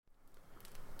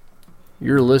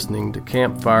You're listening to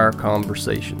Campfire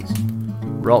Conversations,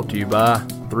 brought to you by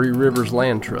Three Rivers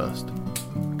Land Trust.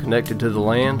 Connected to the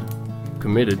land,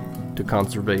 committed to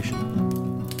conservation.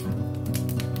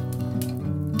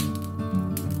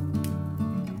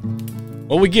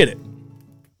 Well, we get it.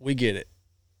 We get it.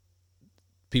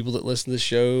 People that listen to this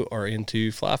show are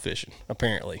into fly fishing,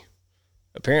 apparently.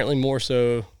 Apparently more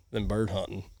so than bird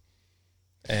hunting.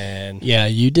 And yeah,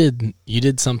 you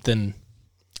did something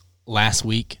last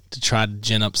week to try to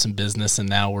gin up some business, and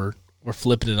now we're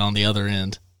flipping it on the other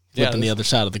end, flipping the other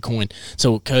side of the coin.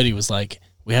 So Cody was like,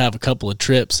 we have a couple of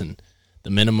trips, and the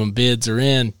minimum bids are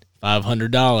in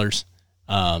 $500.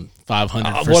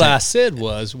 500. What I said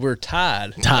was we're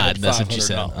tied. That's what you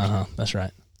said. That's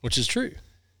right. Which is true.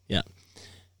 Yeah,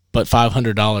 but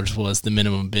 $500 was the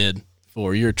minimum bid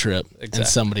for your trip, exactly. And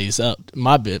somebody's up.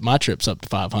 My trip's up to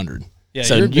 $500. Yeah,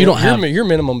 so you don't have your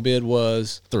minimum bid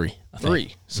was $3.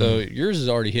 So yours has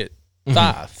already hit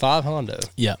five Hondo.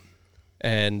 Yeah,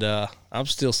 and I'm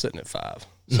still sitting at $5.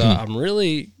 So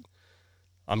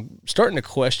I'm starting to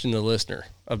question the listener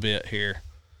a bit here,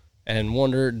 and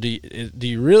wonder do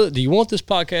you want this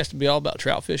podcast to be all about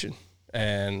trout fishing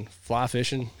and fly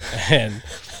fishing and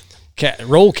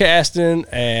roll casting,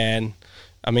 and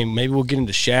I mean, maybe we'll get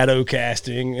into shadow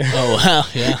casting. Oh, wow,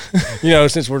 yeah.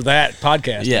 Since we're that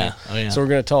podcast. Yeah. Oh, yeah. So we're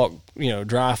going to talk,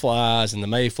 dry flies and the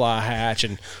mayfly hatch,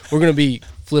 and we're going to be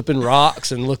flipping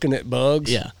rocks and looking at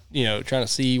bugs. Yeah. Trying to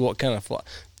see what kind of fly.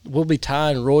 We'll be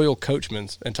tying Royal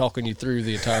Coachmans and talking you through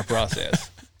the entire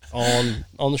process on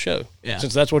the show. Yeah.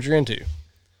 Since that's what you're into.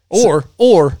 Or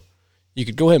you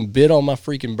could go ahead and bid on my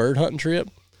freaking bird hunting trip,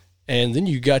 and then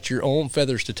you got your own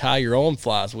feathers to tie your own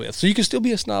flies with. So you can still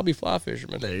be a snobby fly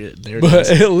fisherman. But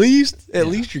at least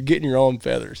you're getting your own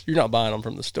feathers. You're not buying them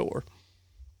from the store.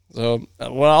 So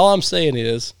all I'm saying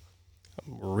is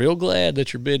I'm real glad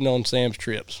that you're bidding on Sam's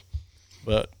trips.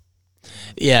 But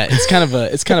yeah, it's kind of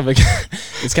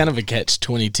a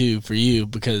catch-22 for you,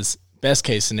 because best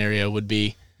case scenario would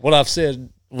be what I've said,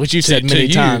 which you said many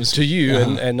times to you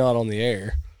and not on the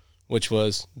air. Which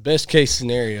was best case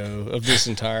scenario of this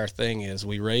entire thing is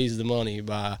we raise the money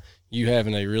by you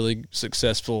having a really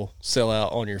successful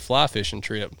sellout on your fly fishing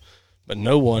trip, but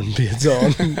no one bids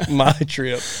on my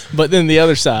trip. But then the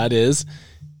other side is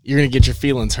you're going to get your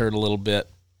feelings hurt a little bit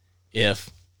if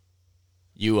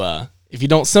you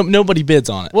nobody bids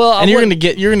on it. Well, and you're going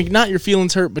to not your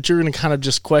feelings hurt, but you're going to kind of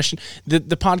just question the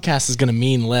podcast is going to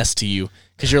mean less to you,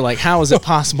 because you're like, how is it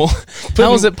possible?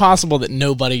 How is it possible that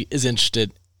nobody is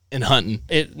interested in hunting?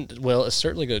 It's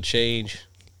certainly going to change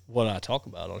what I talk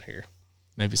about on here.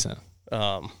 Maybe so.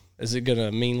 Is it going to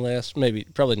mean less? Maybe,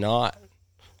 probably not,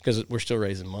 because we're still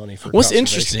raising money for What's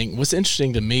interesting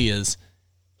to me is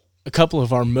a couple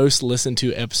of our most listened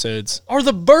to episodes are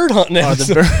the bird hunting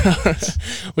episodes.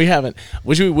 We haven't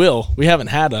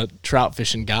had a trout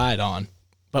fishing guide on,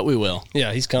 but we will.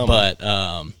 Yeah, he's coming. But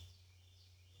I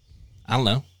don't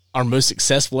know. Our most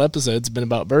successful episode's been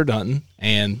about bird hunting,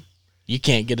 and you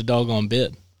can't get a doggone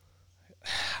bid.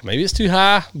 Maybe it's too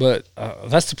high, but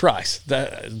that's the price.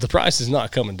 The price is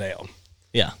not coming down.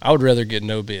 Yeah, I would rather get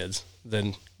no bids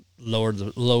than lower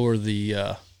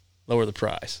the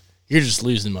price. You're just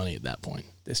losing money at that point.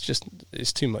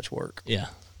 It's too much work. Yeah.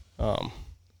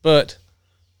 But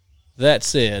that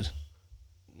said,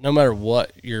 no matter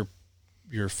what your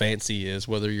fancy is,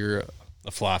 whether you're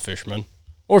a fly fisherman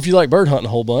or if you like bird hunting a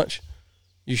whole bunch,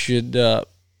 you should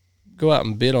go out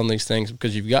and bid on these things,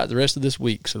 because you've got the rest of this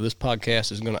week. So this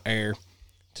podcast is going to air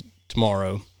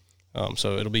tomorrow.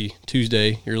 So it'll be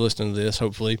Tuesday. You're listening to this,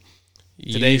 hopefully.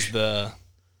 Today's the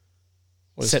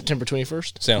September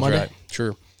 21st? Sounds Monday? Right.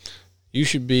 Sure. You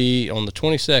should be on the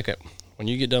 22nd. When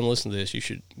you get done listening to this, you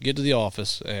should get to the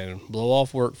office and blow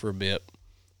off work for a bit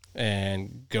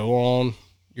and go on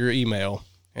your email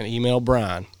and email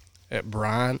Brian at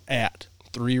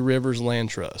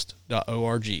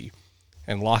brian@threeriverslandtrust.org.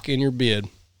 and lock in your bid.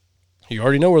 You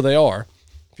already know where they are.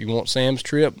 If you want Sam's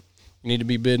trip, you need to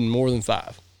be bidding more than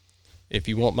 $5. If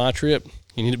you want my trip,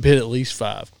 you need to bid at least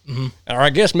 $5. Mm-hmm. Or I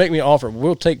guess make me an offer.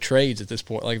 We'll take trades at this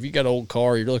point. Like if you got an old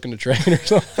car you're looking to trade or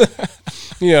something,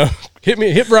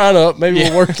 hit Brian up. Maybe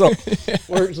we'll work something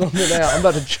out. I'm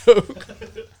about to choke.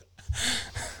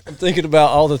 I'm thinking about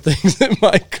all the things that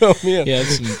might come in. Yeah,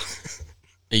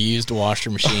 a used washer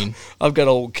machine. I've got an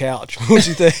old couch. What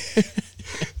you think?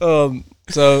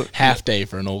 So half day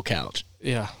for an old couch.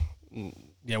 Yeah,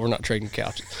 we're not trading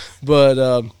couches.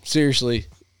 But seriously,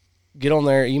 get on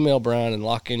there, email Brian, and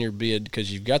lock in your bid,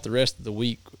 because you've got the rest of the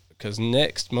week. Because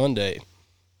next Monday,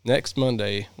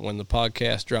 when the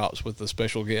podcast drops with the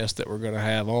special guest that we're going to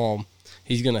have on,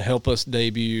 he's going to help us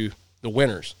debut the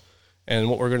winners. And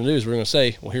what we're going to do is we're going to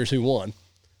say, well, here's who won.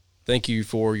 Thank you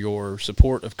for your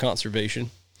support of conservation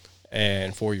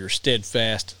and for your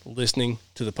steadfast listening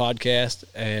to the podcast.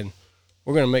 And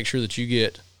we're going to make sure that you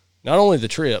get not only the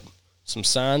trip, some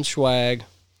signed swag,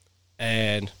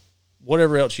 and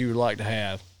whatever else you would like to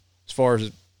have as far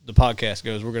as the podcast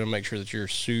goes. We're going to make sure that you're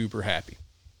super happy.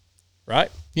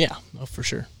 Right? Yeah, oh, for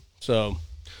sure. So,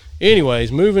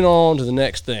 anyways, moving on to the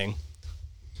next thing.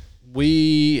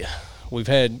 We've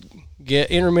had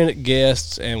intermittent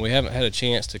guests, and we haven't had a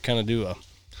chance to kind of do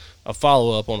a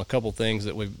follow up on a couple things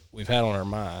that we've had on our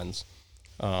minds.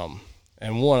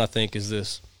 And one I think is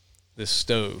this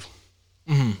stove,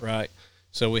 right?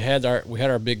 So we had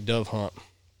our big dove hunt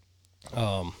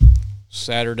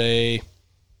Saturday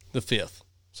the 5th.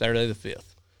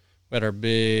 We had our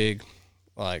big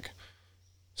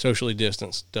socially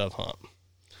distanced dove hunt,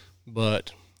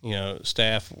 but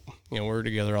staff, we're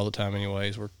together all the time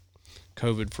anyways. We're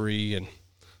COVID free and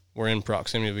we're in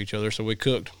proximity of each other. So we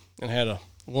cooked and had a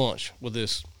lunch with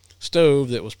this stove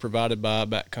that was provided by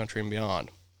Backcountry and Beyond.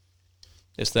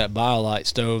 It's that BioLite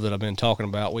stove that I've been talking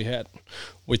about. We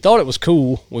thought it was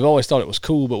cool. We've always thought it was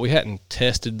cool, but we hadn't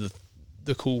tested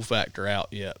the cool factor out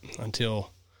yet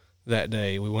until that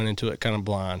day. We went into it kind of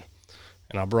blind,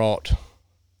 and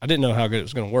I didn't know how good it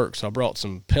was going to work, so I brought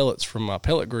some pellets from my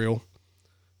pellet grill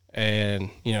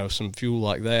and, some fuel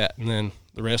like that. And then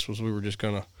the rest was we were just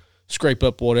going to scrape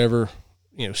up whatever,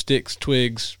 sticks,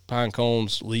 twigs, pine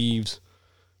cones, leaves,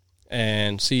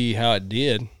 and see how it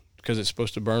did, because it's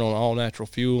supposed to burn on all natural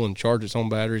fuel and charge its own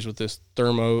batteries with this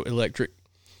thermoelectric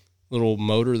little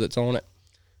motor that's on it.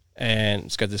 And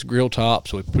it's got this grill top,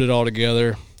 so we put it all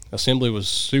together. Assembly was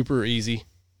super easy,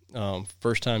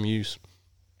 first time use.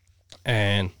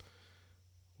 And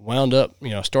wound up,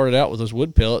 started out with those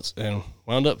wood pellets and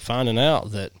wound up finding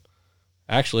out that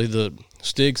actually the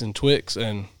sticks and twigs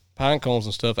and pine cones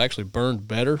and stuff actually burned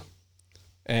better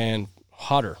and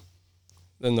hotter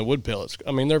than the wood pellets.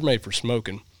 I mean, they're made for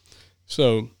smoking.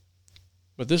 So,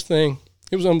 but this thing,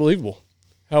 it was unbelievable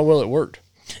how well it worked.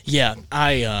 Yeah,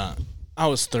 I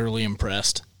was thoroughly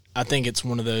impressed. I think it's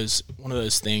one of those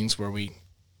things where we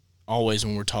always,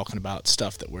 when we're talking about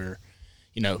stuff that we're,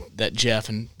 that Jeff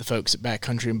and the folks at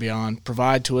Backcountry and Beyond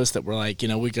provide to us, that we're like,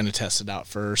 we're going to test it out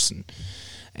first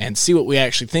and see what we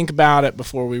actually think about it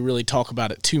before we really talk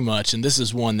about it too much. And this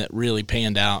is one that really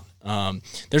panned out.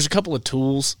 There's a couple of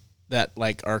tools that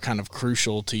are kind of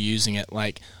crucial to using it,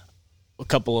 like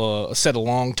a set of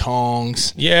long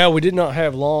tongs. Yeah, we did not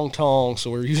have long tongs, so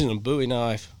we were using a Bowie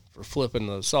knife for flipping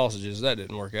the sausages. That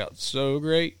didn't work out so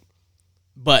great.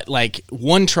 But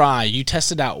one try, you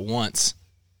test it out once,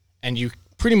 and you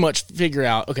pretty much figure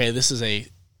out, okay, this is a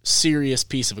serious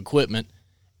piece of equipment,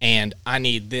 and I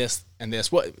need this and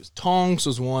this. What tongs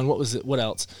was one? What was it? What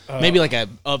else? Maybe like a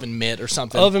oven mitt or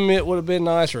something. Oven mitt would have been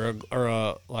nice, or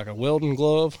a welding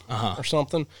glove or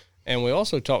something. And we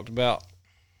also talked about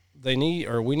we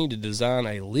need to design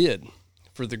a lid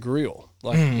for the grill,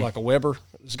 like a Weber.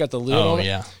 It's got the lid on it.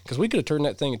 Yeah, because we could have turned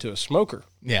that thing into a smoker.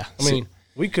 Yeah, I mean,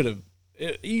 we could have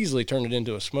easily turned it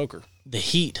into a smoker. The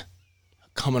heat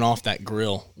coming off that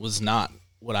grill was not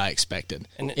what I expected,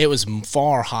 and it was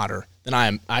far hotter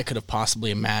than I could have possibly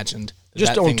imagined.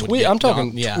 Just on twig, I'm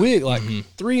talking twig,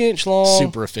 3-inch long,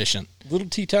 super efficient, little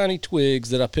teeny twigs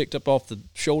that I picked up off the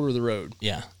shoulder of the road.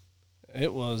 Yeah,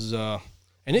 it was.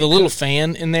 And the little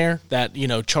fan in there that,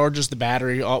 charges the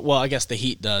battery. Well, I guess the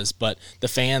heat does, but the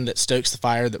fan that stokes the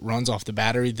fire that runs off the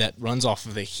battery, that runs off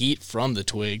of the heat from the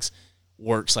twigs,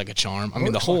 works like a charm. I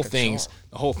mean, the whole thing's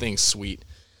sweet.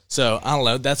 So, I don't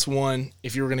know. That's one,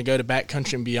 if you were going to go to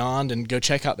Backcountry and Beyond and go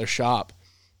check out their shop,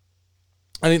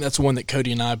 I think that's one that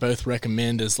Cody and I both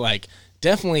recommend is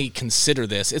definitely consider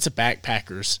this. It's a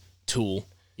backpacker's tool.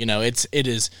 It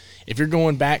is, if you're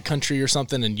going backcountry or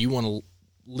something and you want to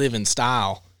live in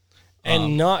style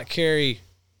and not carry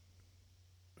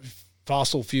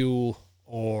fossil fuel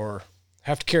or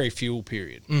have to carry fuel,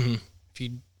 period. Mm-hmm. If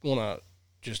you want to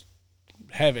just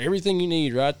have everything you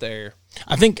need right there.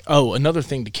 I think, another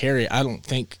thing to carry, I don't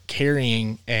think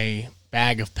carrying a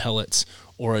bag of pellets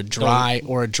or a dry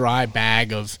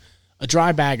bag of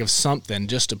something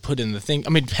just to put in the thing. I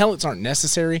mean, pellets aren't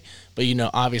necessary, but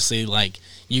obviously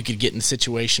you could get in a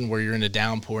situation where you're in a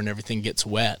downpour and everything gets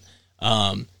wet.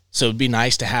 So it'd be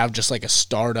nice to have just a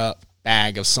startup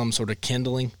bag of some sort of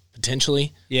kindling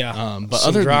potentially. Yeah. But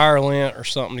some dryer lint or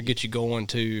something to get you going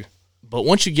too. But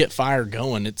once you get fire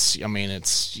going,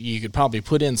 you could probably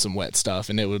put in some wet stuff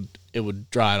and it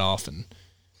would dry it off and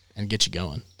get you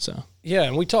going. So yeah,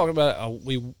 and we talked about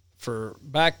for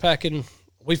backpacking,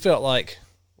 we felt like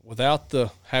without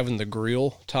having the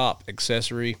grill top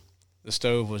accessory, the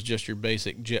stove was just your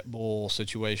basic jet boil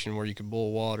situation where you could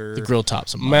boil water. The grill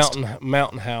top's a must.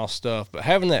 Mountain house stuff. But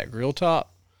having that grill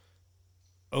top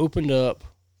opened up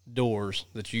doors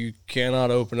that you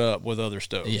cannot open up with other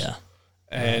stoves. Yeah.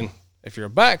 And if you're a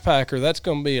backpacker, that's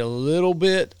going to be a little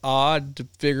bit odd to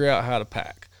figure out how to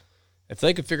pack. If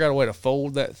they could figure out a way to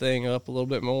fold that thing up a little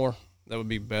bit more, that would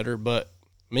be better. But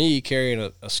me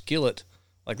carrying a skillet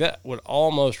like that would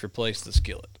almost replace the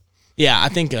skillet. Yeah, I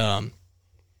think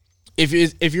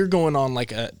if you're going on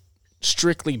like a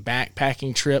strictly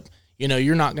backpacking trip, you know,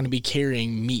 you're not going to be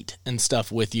carrying meat and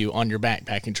stuff with you on your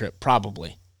backpacking trip,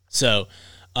 probably. So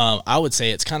I would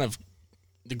say it's kind of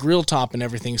the grill top and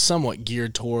everything somewhat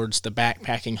geared towards the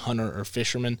backpacking hunter or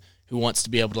fisherman who wants to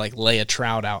be able to like lay a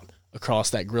trout out across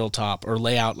that grill top or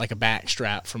lay out like a back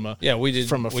strap from a fresh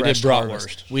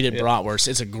bratwurst. We did bratwurst.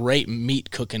 It's a great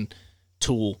meat cooking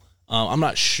tool. I'm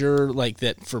not sure like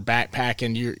that for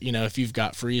backpacking. You know, if you've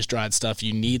got freeze dried stuff,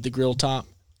 you need the grill top.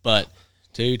 But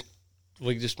dude,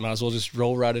 we just might as well just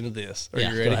roll right into this. Are you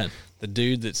ready? Go ahead. The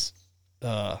dude that's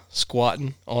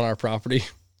squatting on our property,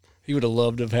 he would have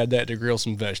loved to have had that to grill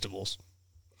some vegetables.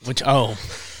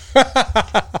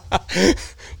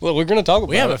 Well, we're going to talk about it.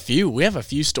 We have a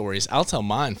few stories. I'll tell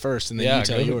mine first, and then you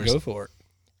tell yours. Go for it.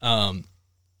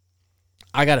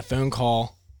 I got a phone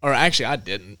call, or actually, I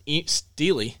didn't.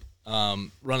 Steely,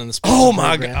 running the. Oh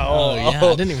my program. god! Oh yeah,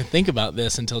 I didn't even think about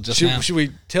this until just now. Should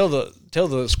we tell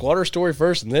the squatter story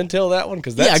first, and then tell that one?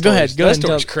 Because go ahead. That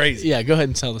story's crazy. Yeah, go ahead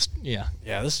and tell this. Yeah.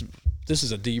 This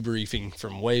is a debriefing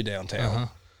from way downtown.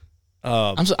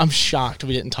 I'm shocked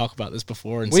we didn't talk about this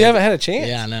before. We haven't had a chance.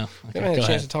 Yeah, I know. We haven't had a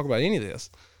chance to talk about any of this.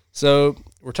 So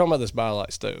we're talking about this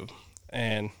BioLite stove,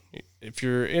 and if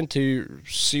you're into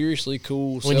seriously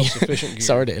cool, self-sufficient gear.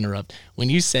 Sorry to interrupt. When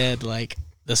you said like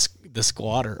the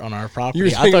squatter on our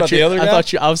property,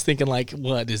 I was thinking like,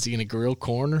 what is he gonna grill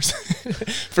corn or something?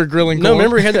 For grilling corn? No,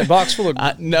 remember he had that box full of.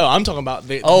 No, I'm talking about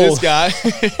this guy.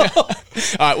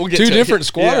 All right, we'll get two to different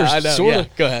squatters. Yeah, I know. Sorta. Yeah,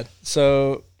 go ahead.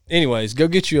 So, anyways, go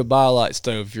get you a BioLite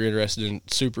stove if you're interested in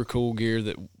super cool gear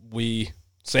that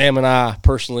Sam and I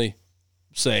personally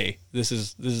say this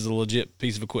is a legit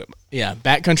piece of equipment. Yeah,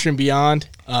 Backcountry and Beyond.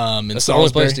 That's the only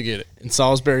place to get it. In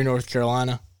Salisbury, North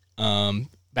Carolina.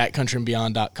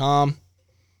 Backcountryandbeyond.com.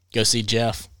 Go see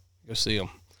Jeff. Go see him.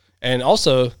 And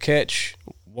also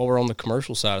while we're on the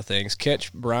commercial side of things,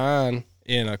 catch Brian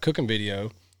in a cooking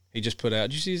video he just put out.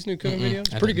 Did you see his new cooking video? It's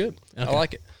pretty good. Okay. I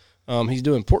like it. He's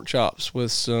doing pork chops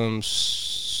with some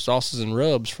sauces and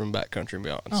rubs from Backcountry and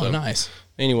Beyond. Oh, nice.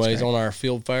 Anyways, on our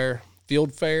Field Fair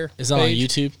is it on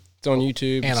YouTube? It's on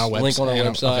YouTube. And our website. Link on our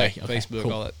website, okay, Facebook,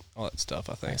 cool. all that stuff,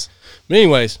 I think. Nice. But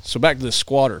anyways, so back to the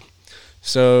squatter.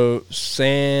 So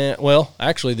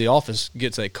actually the office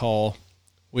gets a call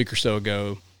a week or so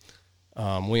ago.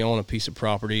 We own a piece of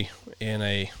property in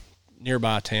a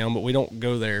nearby town, but we don't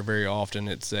go there very often.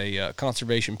 It's a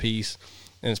conservation piece,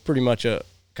 and it's pretty much a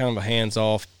kind of a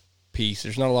hands-off piece.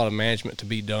 There's not a lot of management to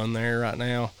be done there right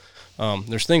now.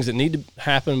 There's things that need to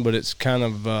happen, but it's kind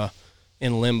of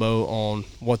in limbo on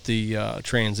what the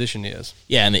transition is.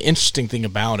 Yeah, and the interesting thing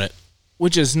about it,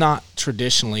 which is not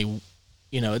traditionally,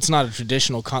 it's not a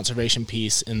traditional conservation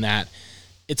piece in that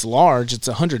it's large. It's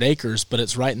 100 acres, but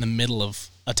it's right in the middle of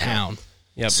a town.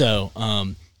 Yep. So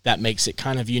that makes it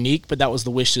kind of unique, but that was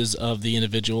the wishes of the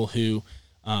individual who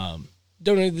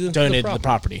donated the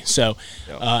property. So,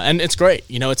 and it's great.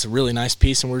 It's a really nice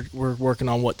piece, and we're working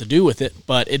on what to do with it.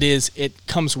 But it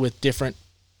comes with different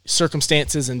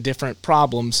circumstances and different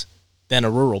problems than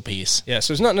a rural piece. Yeah,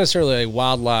 so it's not necessarily a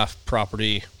wildlife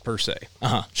property per se.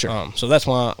 Sure. So that's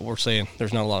why we're saying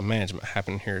there's not a lot of management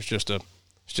happening here. It's just a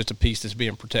piece that's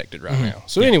being protected right now.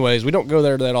 So, anyways, we don't go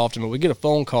there that often, but we get a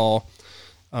phone call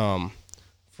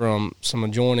from some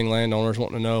adjoining landowners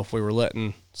wanting to know if we were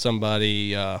letting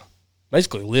somebody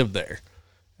basically live there.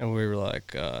 And we were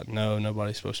like, no,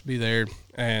 nobody's supposed to be there.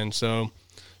 And so,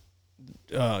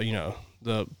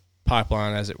 the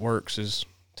pipeline as it works is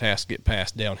tasked to get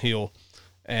passed downhill.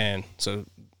 And so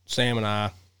Sam and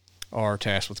I are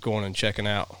tasked with going and checking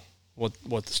out what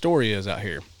the story is out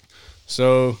here.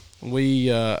 So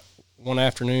we, last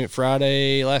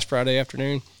Friday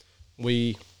afternoon,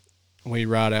 we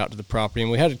ride out to the property,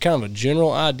 and we had kind of a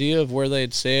general idea of where they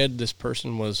had said this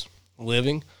person was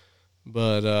living,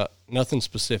 but nothing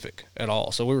specific at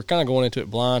all. So we were kind of going into it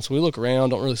blind. So we look around,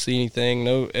 don't really see anything,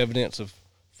 no evidence of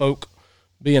folk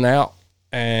being out.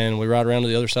 And we ride around to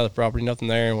the other side of the property, nothing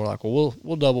there, and we're like, well,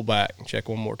 we'll double back and check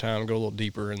one more time and go a little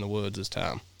deeper in the woods this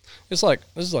time. This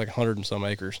is like 100 and some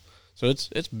acres, so it's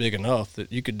big enough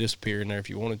that you could disappear in there if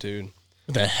you wanted to.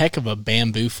 The heck of a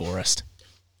bamboo forest.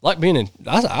 like being in.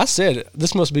 I said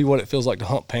this must be what it feels like to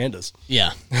hunt pandas.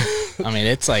 Yeah. I mean,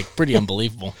 it's like pretty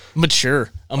unbelievable.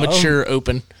 Mature,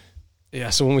 open. Yeah.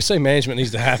 So when we say management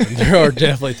needs to happen, there are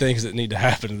definitely things that need to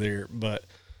happen there. But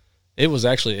it's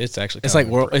actually it's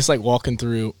like walking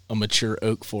through a mature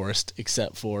oak forest,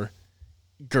 except for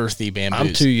girthy bamboos.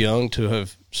 I'm too young to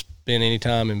have spent any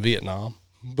time in Vietnam.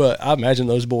 But I imagine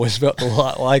those boys felt a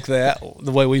lot like that,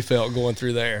 the way we felt going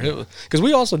through there. Because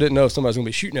we also didn't know if somebody was going to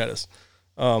be shooting at us.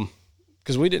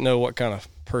 Because we didn't know what kind of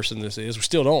person this is. We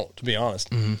still don't, to be honest.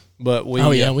 Mm-hmm. But we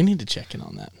we need to check in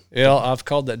on that. Yeah, I've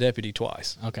called that deputy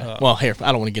twice. Okay. Well, here,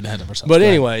 I don't want to get ahead of ourselves. But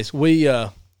anyways, we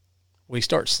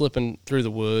start slipping through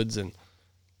the woods, and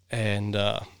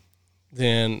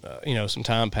then some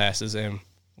time passes, and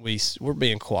we're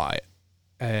being quiet,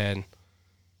 and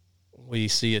we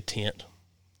see a tent,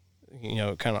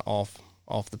 kind of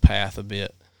off the path a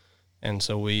bit. And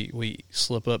so we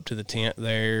slip up to the tent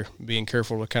there, being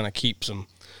careful to kind of keep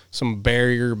some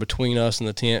barrier between us and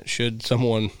the tent should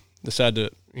someone decide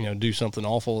to, do something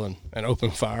awful and open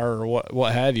fire or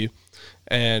what have you.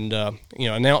 And,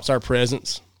 announce our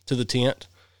presence to the tent.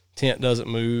 Tent doesn't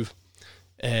move.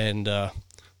 And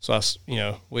so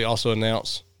we also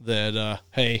announce that,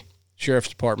 hey, Sheriff's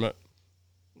Department,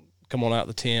 come on out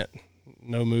the tent,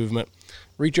 no movement.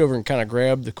 Reach over and kind of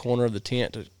grab the corner of the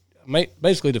tent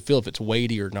basically to feel if it's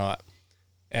weighty or not.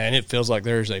 And it feels like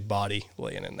there's a body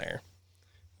laying in there.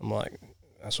 I'm like,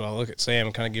 so I look at Sam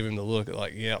and kind of give him the look at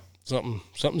like, yep,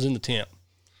 something's in the tent.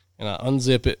 And I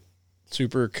unzip it,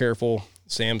 super careful.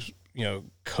 Sam's,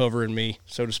 covering me,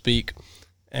 so to speak.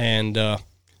 And the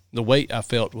weight I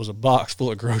felt was a box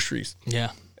full of groceries.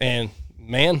 Yeah. And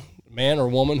man or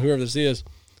woman, whoever this is,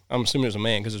 I'm assuming it was a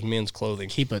man because it's men's clothing.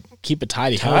 Keep a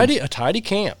tidy a tidy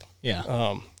camp.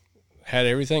 Yeah. Had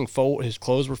everything folded. His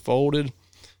clothes were folded.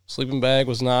 Sleeping bag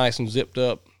was nice and zipped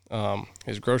up.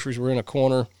 His groceries were in a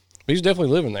corner. But he's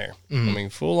definitely living there. Mm-hmm. I mean,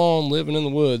 full on living in the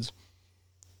woods.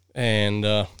 And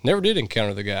never did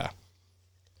encounter the guy.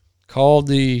 Called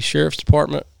the sheriff's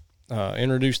department,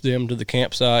 introduced them to the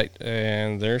campsite,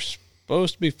 and they're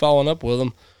supposed to be following up with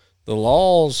them. The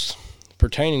laws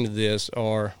pertaining to this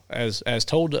are, as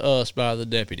told to us by the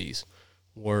deputies,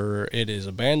 where it is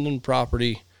abandoned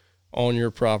property on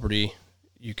your property.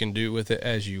 You can do with it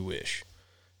as you wish.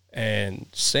 And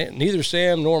neither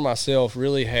Sam nor myself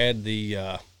really had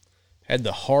the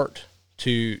heart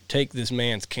to take this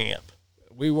man's camp.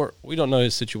 We don't know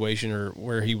his situation or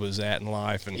where he was at in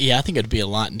life. And yeah, I think it'd be a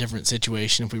lot different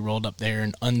situation if we rolled up there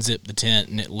and unzipped the tent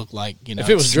and it looked like, if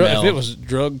it was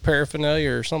drug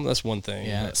paraphernalia or something, that's one thing.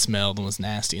 Yeah, it smelled and was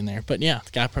nasty in there. But yeah, the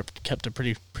guy kept a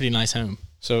pretty nice home.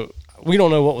 So we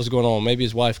don't know what was going on. Maybe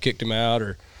his wife kicked him out,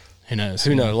 or who knows?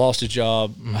 Lost his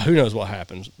job. Mm-hmm. Who knows what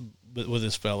happens with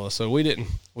this fella? So we didn't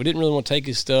really want to take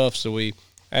his stuff. So we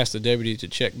asked the deputy to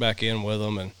check back in with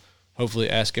him and hopefully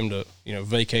ask him to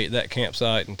vacate that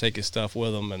campsite and take his stuff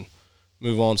with him and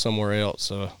move on somewhere else.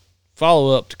 So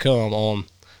follow up to come on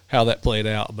how that played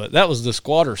out. But that was the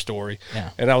squatter story.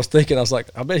 Yeah. And I was thinking,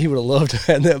 I bet he would have loved to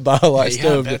have that BioLite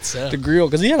stove to grill,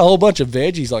 because he had a whole bunch of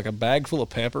veggies, like a bag full of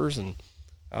peppers, and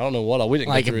I don't know what. We didn't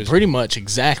like go through pretty much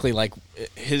exactly like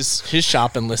his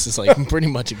shopping list is like pretty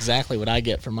much exactly what I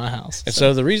get from my house. And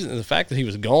so the fact that he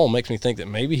was gone makes me think that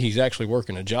maybe he's actually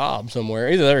working a job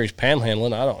somewhere. Either there he's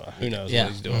panhandling. I don't know. Who knows what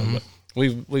he's doing?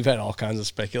 Mm-hmm. But we've had all kinds of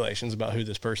speculations about who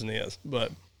this person is.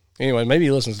 But anyway, maybe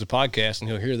he listens to podcasts and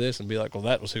he'll hear this and be like, "Well,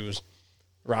 that was who was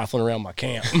rifling around my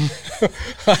camp."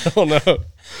 I don't know.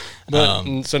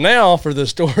 But so now for the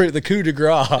story, the coup de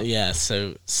grace. Yeah.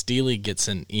 So Steely gets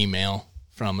an email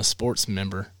from a sports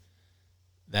member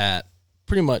that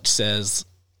pretty much says,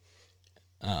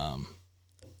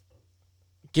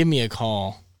 give me a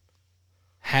call.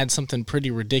 Had something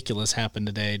pretty ridiculous happen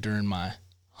today during my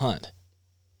hunt.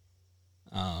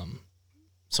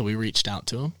 So we reached out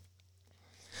to him.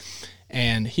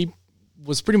 And he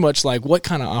was pretty much like, what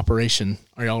kind of operation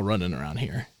are y'all running around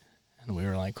here? And we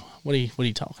were like, what are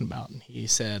you talking about? And he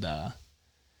said,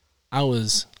 I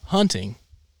was hunting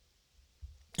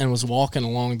and was walking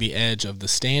along the edge of the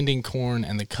standing corn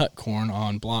and the cut corn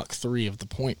on block 3 of the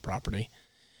Point property,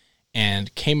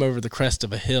 and came over the crest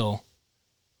of a hill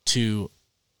to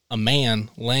a man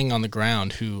laying on the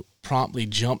ground who promptly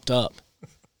jumped up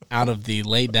out of the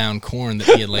laid down corn that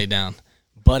he had laid down,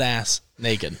 butt ass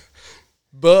naked.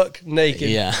 Buck naked.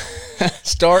 Yeah.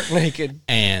 Stark naked.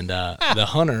 And the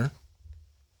hunter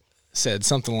said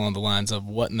something along the lines of,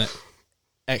 what in the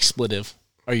expletive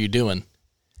are you doing?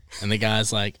 And the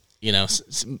guy's like,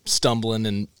 stumbling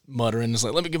and muttering. He's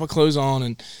like, let me get my clothes on.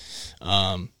 And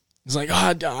he's like,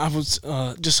 I was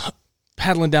just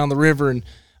paddling down the river, and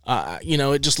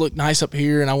It just looked nice up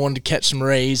here, and I wanted to catch some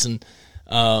rays. And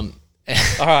all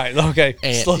right, okay,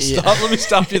 stop. Let me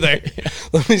stop you there.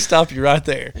 Let me stop you right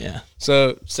there. Yeah.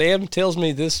 So Sam tells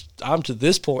me this. I'm to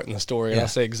this point in the story, and I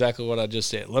say exactly what I just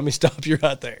said. Let me stop you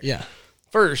right there. Yeah.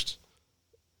 First,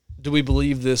 do we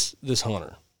believe this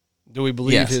hunter? Do we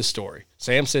believe his story?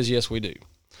 Sam says yes, we do.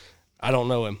 I don't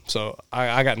know him, so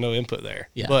I got no input there.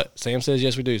 Yeah. But Sam says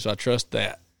yes, we do, so I trust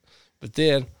that. But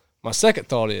then my second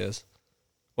thought is,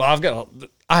 well,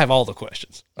 I have all the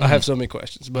questions. I have so many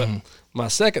questions. But my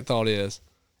second thought is,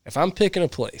 if I'm picking a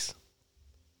place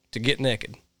to get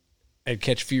naked and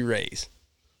catch a few rays,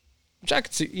 which I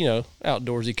could see,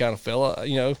 outdoorsy kind of fella,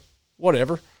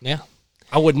 whatever. Yeah.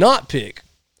 I would not pick.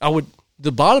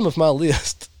 The bottom of my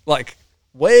list, like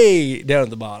way down at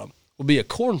the bottom, would be a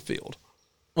cornfield.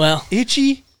 Well,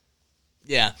 Itchy,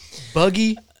 yeah.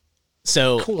 buggy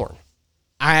So corn.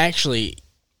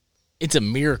 it's a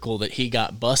miracle that he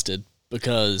got busted,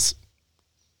 because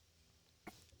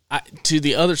to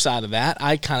the other side of that,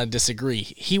 I kind of disagree.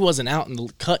 He wasn't out in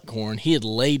the cut corn. He had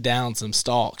laid down some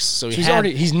stalks. So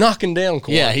he's knocking down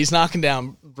corn. Yeah, he's knocking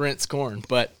down Brent's corn,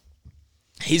 but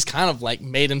he's kind of like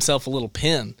made himself a little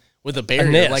pen with a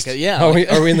barrier. Nest. Are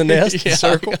we in the nest? Yeah,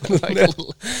 Circle?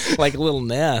 like a little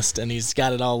nest, and he's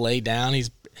got it all laid down.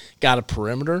 He's got a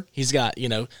perimeter. He's got,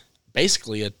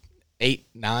 basically a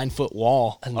 8-9 foot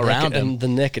wall around him. The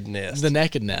naked nest. The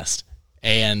naked nest.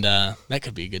 And that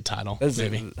could be a good title.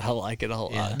 Maybe. I like it a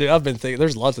whole lot. Dude, I've been thinking,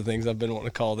 there's lots of things I've been wanting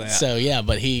to call that. So yeah,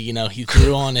 but he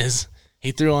threw on his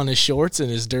shorts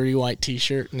and his dirty white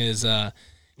t-shirt and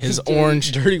his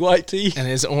orange dirty white tee and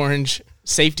his orange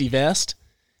safety vest,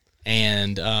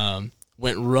 and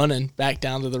went running back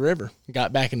down to the river,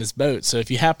 got back in his boat. So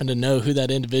if you happen to know who that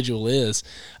individual is,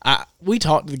 we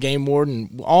talked to the game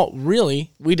warden.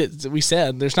 We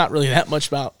said there's not really that much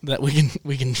about that we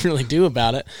can really do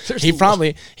about it. He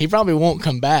probably won't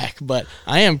come back, but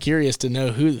I am curious to know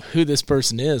who this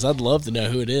person is. I'd love to know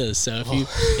who it is. So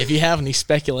if you have any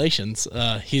speculations,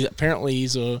 he's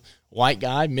a white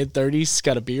guy, mid-30s,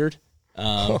 got a beard.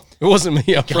 It wasn't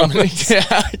me, I promise.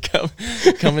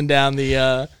 Coming down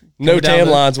the no tan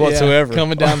lines whatsoever.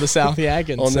 Coming down the South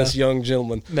Yakin on this young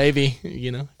gentleman. Maybe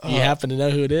you happen to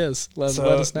know who it is. Let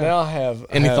us know. Now I have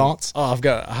any thoughts? Oh, I've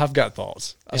got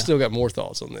thoughts. I still got more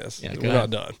thoughts on this. Yeah, we're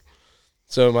not done.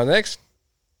 So my next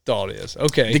thought is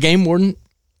the game warden,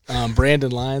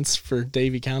 Brandon Lyons for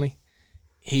Davie County.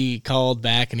 He called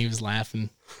back and he was laughing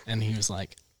and he was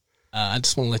like, "I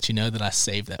just want to let you know that I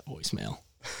saved that voicemail."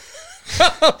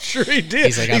 I'm sure he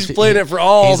did. He's playing it for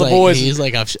all the boys. He's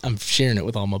like, I'm sharing it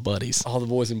with all my buddies. All the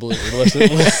boys in blue.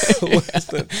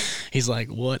 Listen. He's like,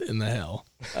 what in the hell?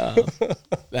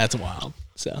 That's wild.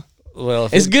 So, well,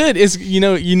 it's good. It's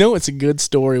it's a good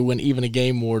story when even a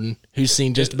game warden who's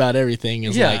seen just about everything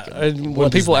is like. And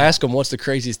when people ask him what's the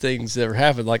craziest things that ever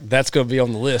happened, like that's going to be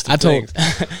on the list. I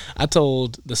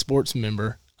told the sports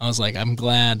member, I was like, I'm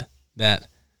glad that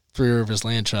Three Rivers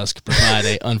Land Trust could provide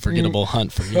a unforgettable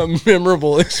hunt for you. A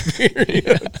memorable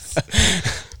experience.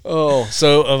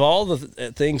 So of all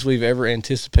the things we've ever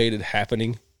anticipated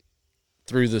happening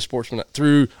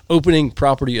through opening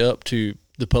property up to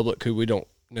the public who we don't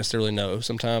necessarily know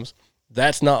sometimes,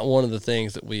 that's not one of the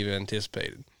things that we've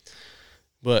anticipated.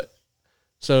 But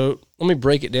so let me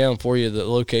break it down for you, the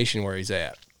location where he's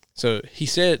at. So he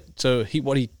said,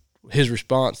 his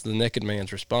response, the naked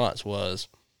man's response was,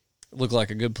 looked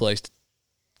like a good place to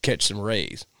catch some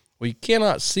rays. Well, you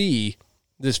cannot see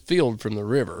this field from the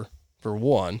river, for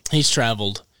one. He's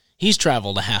traveled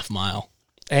a half mile.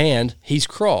 And he's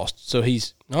crossed. So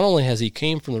he's not only has he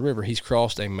came from the river, he's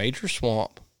crossed a major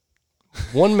swamp,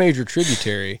 one major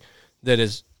tributary that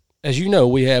is, as you know,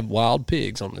 we have wild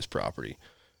pigs on this property,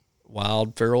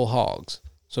 wild feral hogs.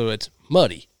 So it's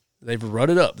muddy. They've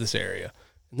rutted up this area.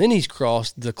 And then he's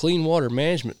crossed the Clean Water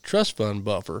Management Trust Fund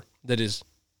buffer that is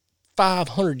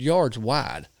 500 yards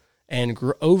wide and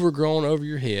overgrown over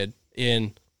your head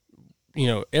in,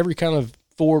 every kind of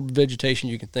forb vegetation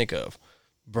you can think of,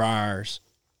 briars,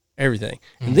 everything.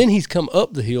 Mm-hmm. And then he's come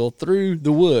up the hill through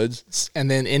the woods and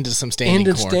then into some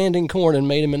standing corn and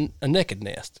made him a naked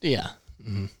nest. Yeah.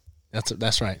 Mm-hmm.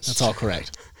 That's right. That's all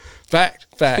correct. Fact.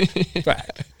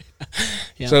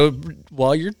 Yeah. So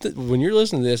while when you're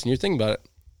listening to this and you're thinking about it,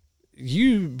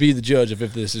 you be the judge of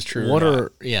if this is true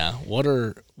or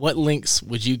not. What links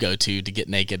would you go to get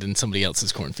naked in somebody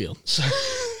else's cornfield?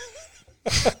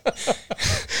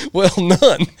 Well,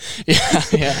 none.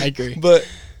 Yeah, I agree. But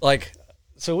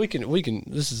so we can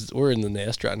we're in the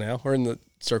nest right now. We're in the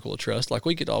circle of trust. Like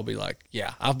we could all be like,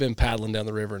 yeah, I've been paddling down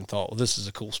the river and thought, well, this is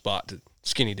a cool spot to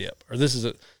skinny dip, or this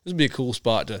would be a cool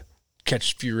spot to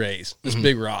catch a few rays, this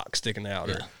big rock sticking out,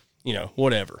 or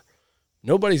whatever.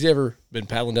 Nobody's ever been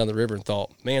paddling down the river and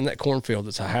thought, man, that cornfield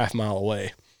that's a half mile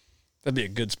away, that'd be a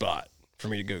good spot for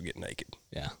me to go get naked.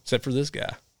 Yeah. Except for this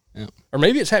guy. Yeah. Or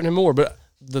maybe it's happening more, but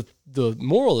the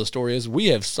moral of the story is we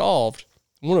have solved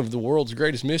one of the world's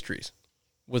greatest mysteries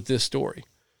with this story.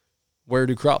 Where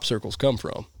do crop circles come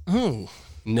from? Oh,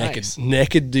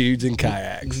 naked dudes in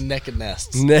kayaks. Naked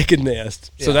nests. Naked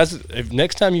nests. Yeah. So that's, if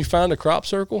next time you find a crop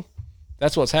circle,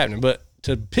 that's what's happening. But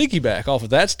to piggyback off of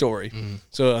that story,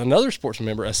 so another sportsman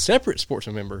member, a separate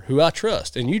sportsman member who I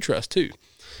trust and you trust too,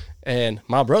 and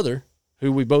my brother,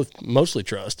 who we both mostly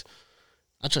trust.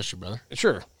 I trust your brother.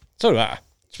 Sure. So do I,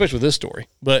 especially with this story.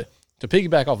 But to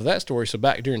piggyback off of that story, so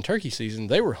back during turkey season,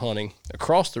 they were hunting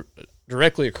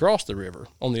directly across the river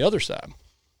on the other side.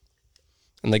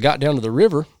 And they got down to the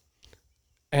river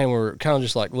and were kind of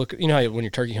just like looking, how when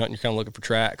you're turkey hunting, you're kind of looking for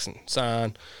tracks and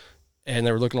sign. And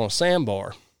they were looking on a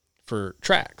sandbar for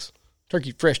tracks,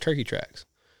 fresh turkey tracks.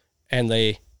 And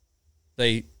they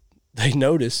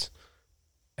noticed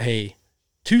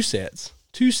two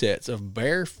sets of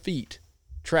bare feet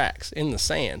tracks in the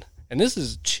sand. And this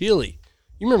is chilly.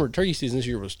 You remember turkey season this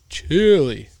year was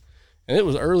chilly. And it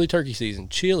was early turkey season,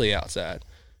 chilly outside.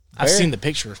 I've seen the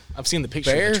picture. I've seen the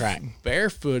picture of the track.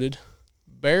 Barefooted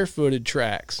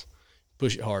tracks.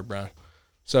 Push it hard, Brian.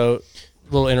 So,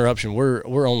 little interruption. We're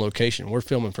on location. We're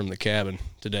filming from the cabin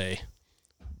today.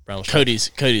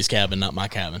 Cody's cabin, not my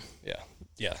cabin.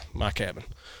 Yeah, my cabin.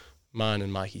 Mine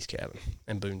and Mikey's cabin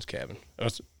and Boone's cabin.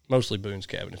 It's mostly Boone's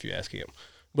cabin if you ask him.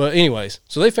 But anyways,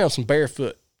 so they found some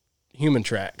barefoot human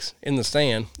tracks in the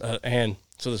sand. And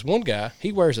so this one guy,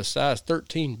 he wears a size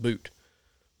 13 boot.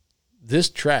 This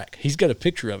track, he's got a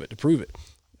picture of it to prove it.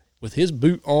 With his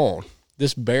boot on,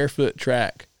 this barefoot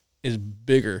track is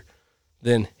bigger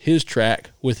than his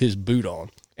track with his boot on.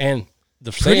 And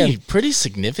the sand, pretty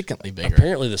significantly bigger.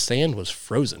 Apparently the sand was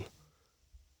frozen.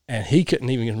 And he couldn't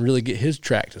even really get his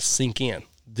track to sink in.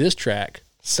 This track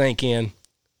sank in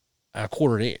a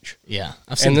quarter inch. Yeah.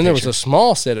 I've seen and then there was a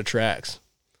small set of tracks.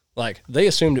 Like, they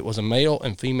assumed it was a male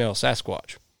and female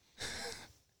Sasquatch.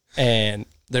 And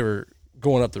they were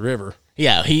going up the river.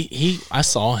 Yeah, I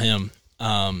saw him,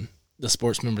 the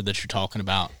sports member that you're talking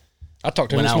about. I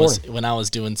talked to him this morning. When I was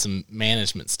doing some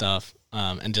management stuff,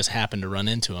 and just happened to run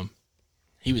into him.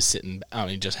 He was sitting,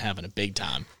 just having a big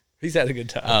time. He's had a good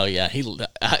time. Oh yeah,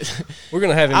 we're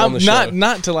gonna have him on the show.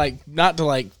 Not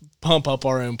to pump up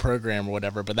our own program or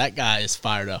whatever, but that guy is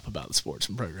fired up about the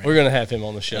sportsman program. We're gonna have him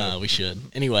on the show. We should.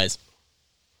 Anyways,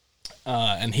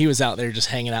 and he was out there just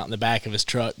hanging out in the back of his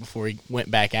truck before he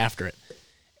went back after it,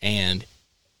 and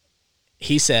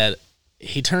he said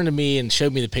he turned to me and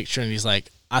showed me the picture, and he's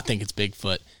like, "I think it's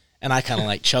Bigfoot." And I kind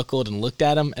of chuckled and looked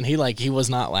at him, and he was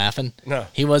not laughing. No,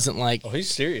 he wasn't like. Oh, he's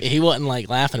serious. He wasn't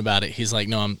laughing about it. He's like,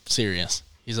 "No, I'm serious."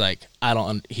 He's like, "I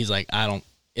don't."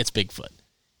 It's Bigfoot.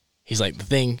 He's like, the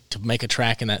thing to make a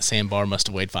track in that sandbar must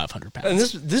have weighed 500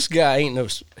 pounds. And this guy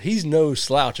he's no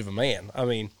slouch of a man. I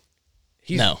mean,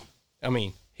 he's a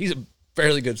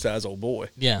fairly good sized old boy.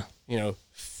 Yeah,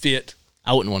 fit.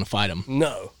 I wouldn't want to fight him.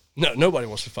 No, nobody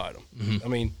wants to fight him. Mm-hmm. I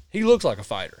mean, he looks like a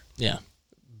fighter. Yeah.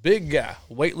 Big guy,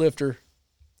 weightlifter,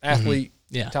 athlete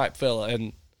type fella.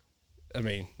 And, I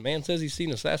mean, man says he's seen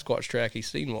a Sasquatch track. He's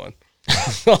seen one.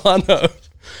 That's all I know.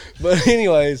 But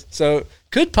anyways, so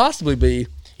could possibly be.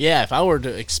 Yeah, if I were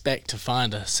to expect to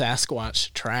find a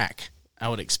Sasquatch track, I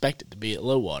would expect it to be at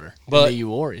low water. But the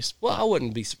Uwharries. Well, I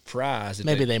wouldn't be surprised. If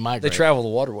maybe they migrate. They travel the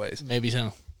waterways. Maybe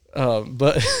so.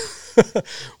 But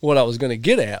what I was going to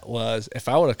get at was if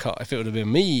it would have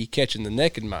been me catching the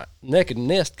naked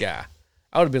nest guy,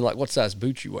 I would have been like, what size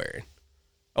boots you wearing?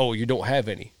 Oh, you don't have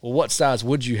any. Well, what size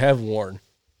would you have worn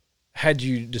had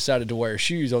you decided to wear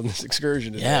shoes on this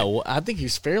excursion today? Yeah, well, I think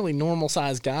he's a fairly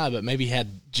normal-sized guy, but maybe he had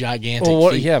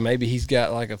gigantic feet. Yeah, maybe he's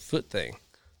got a foot thing.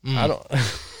 I don't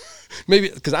 – maybe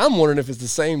 – because I'm wondering if it's the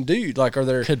same dude. Are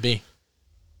there – Could be.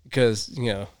 Because,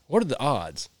 what are the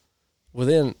odds?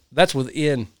 That's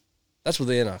within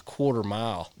a quarter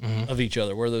mile of each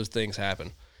other where those things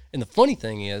happen. And the funny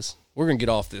thing is – we're going to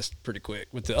get off this pretty quick.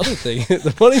 But the other thing,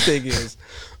 the funny thing is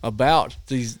about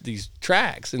these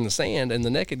tracks in the sand and the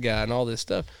naked guy and all this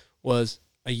stuff was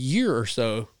a year or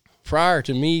so prior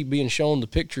to me being shown the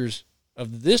pictures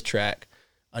of this track,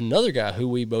 another guy who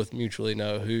we both mutually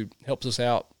know who helps us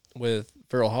out with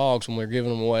feral hogs when we're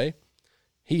giving them away,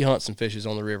 he hunts and fishes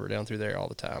on the river down through there all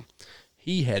the time.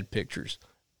 He had pictures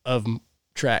of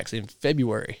tracks in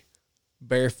February,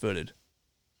 barefooted,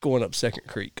 going up Second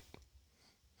Creek.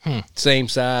 Same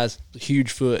size,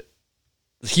 huge foot.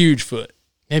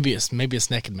 Maybe it's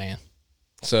naked man.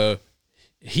 So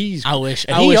I wish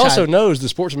he also knows the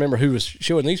sports member who was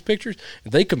showing these pictures.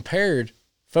 If they compared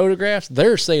photographs,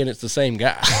 they're saying it's the same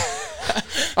guy.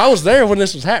 I was there when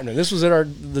this was happening. This was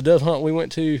at the dove hunt we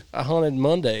went to. I hunted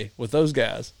Monday with those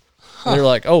guys. And they're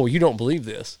like, "Oh, you don't believe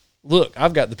this? Look,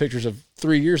 I've got the pictures of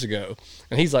 3 years ago."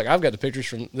 And he's like, "I've got the pictures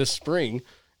from this spring."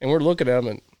 And we're looking at them,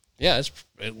 and yeah,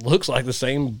 it looks like the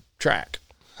same track.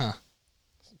 Huh?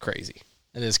 Crazy.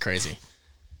 It is crazy.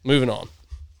 Moving on.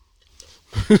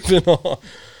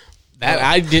 That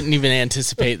I didn't even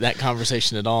anticipate that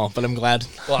conversation at all, but I'm glad.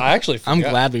 Well, I actually forgot. I'm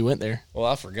glad we went there. Well,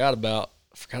 I forgot about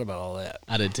all that.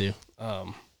 I did too.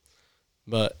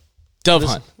 But Dove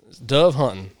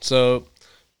hunting. So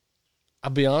I'll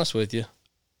be honest with you,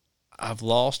 I've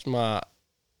lost my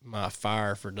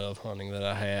fire for dove hunting that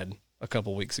I had a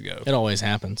couple weeks ago. It always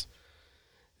happens.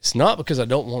 It's not because I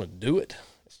don't want to do it.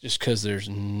 It's just because there's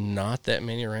not that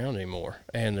many around anymore,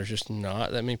 and there's just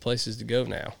not that many places to go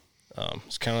now.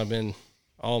 It's kind of been,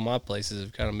 all my places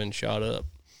have kind of been shot up.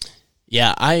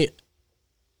 Yeah, a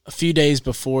few days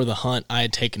before the hunt, I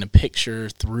had taken a picture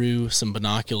through some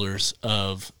binoculars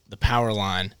of the power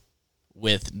line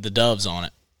with the doves on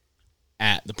it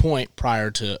at the point prior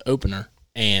to opener,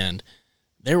 and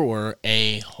there were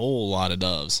a whole lot of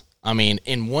doves. I mean,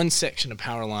 in one section of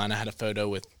power line, I had a photo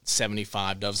with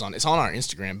 75 doves on it. It's on our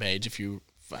Instagram page. If you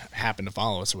happen to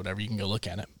follow us or whatever, you can go look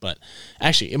at it. But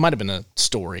actually, it might have been a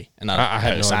story, and I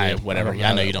had no idea. Whatever.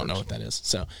 I know you don't know what that is.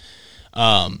 So,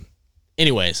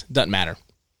 anyways, doesn't matter.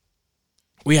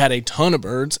 We had a ton of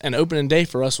birds, and opening day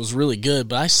for us was really good,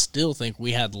 but I still think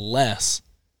we had less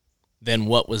than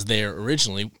what was there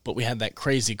originally, but we had that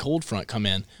crazy cold front come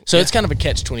in. So It's kind of a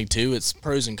catch-22. It's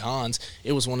pros and cons.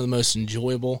 It was one of the most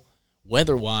enjoyable,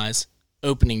 weather-wise,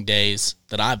 opening days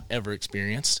that I've ever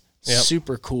experienced. Yep.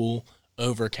 Super cool,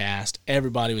 overcast.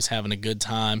 Everybody was having a good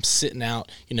time, sitting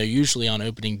out. Usually on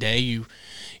opening day,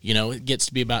 it gets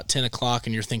to be about 10 o'clock,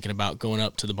 and you're thinking about going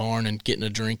up to the barn and getting a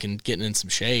drink and getting in some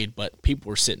shade, but people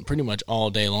were sitting pretty much all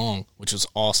day long, which was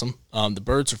awesome. The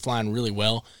birds are flying really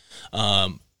well.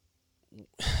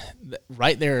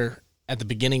 Right there at the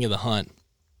beginning of the hunt,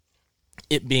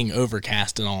 it being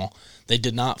overcast and all, they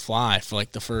did not fly for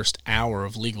like the first hour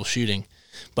of legal shooting.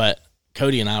 But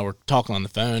Cody and I were talking on the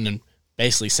phone and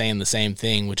basically saying the same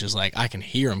thing, which is like, I can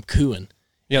hear them cooing.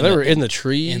 Yeah, they were in the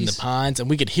trees. In the pines, and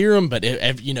we could hear them, but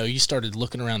you started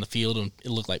looking around the field, and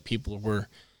it looked like people were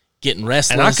getting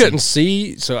restless. And I couldn't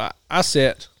see, so I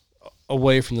sat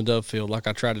away from the dove field like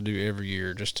I try to do every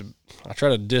year. I try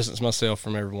to distance myself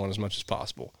from everyone as much as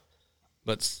possible.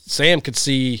 But Sam could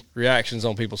see reactions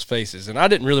on people's faces, and I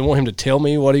didn't really want him to tell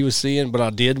me what he was seeing, but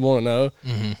I did want to know.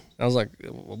 Mm-hmm. I was like,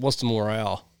 "What's the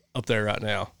morale up there right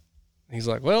now?" And he's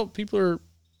like, "Well, people are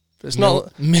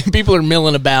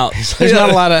milling about. There's not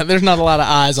a lot of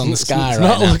eyes on the sky right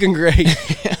now. It's not looking great."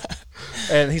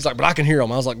 And he's like, "But I can hear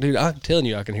them." I was like, "Dude, I'm telling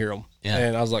you, I can hear them." Yeah.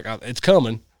 And I was like, "It's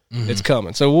coming, It's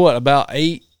coming." So what? About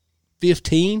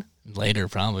 8:15 later,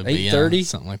 probably 8:30,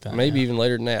 something like that. Maybe even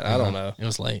later than that. I don't know. It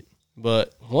was late.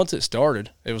 But once it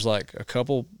started, it was like a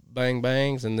couple bang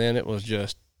bangs, and then it was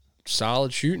just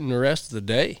solid shooting the rest of the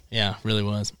day. Yeah, really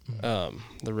was. The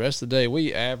rest of the day,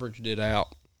 we averaged it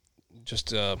out,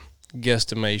 just a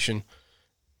guesstimation.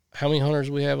 How many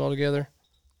hunters we have altogether?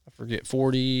 I forget,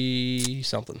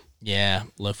 40-something. Yeah,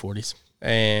 low 40s.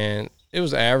 And it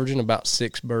was averaging about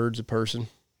 6 birds a person,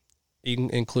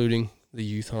 including the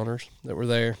youth hunters that were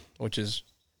there, which is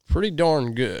pretty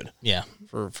darn good. Yeah.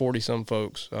 For 40-some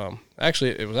folks.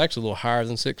 Actually, it was actually a little higher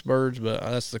than 6 birds, but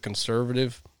that's the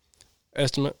conservative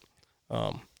estimate.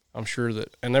 I'm sure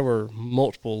that, and there were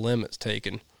multiple limits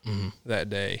taken that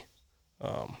day.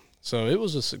 So it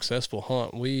was a successful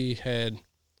hunt. We had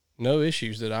no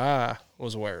issues that I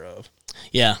was aware of.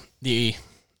 Yeah. The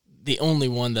only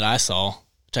one that I saw,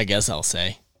 which I guess I'll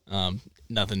say,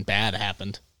 nothing bad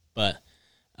happened, but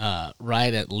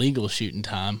right at legal shooting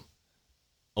time,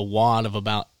 a wad of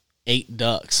about 8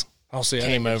 ducks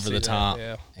came over the top,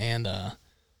 and a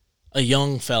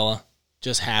young fella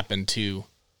just happened to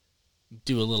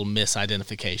do a little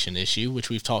misidentification issue, which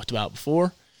we've talked about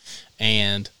before,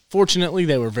 and fortunately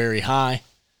they were very high,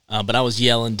 but I was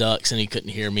yelling ducks and he couldn't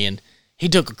hear me, and he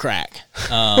took a crack.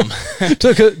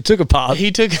 took a pop.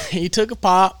 He took a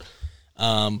pop.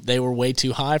 They were way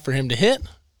too high for him to hit,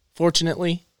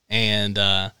 fortunately, and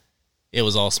it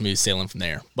was all smooth sailing from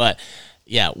there. But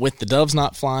yeah, with the doves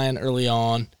not flying early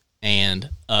on and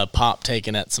pop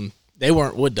taken at some, they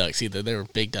weren't wood ducks either. They were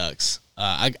big ducks.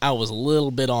 I was a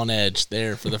little bit on edge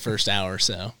there for the first hour or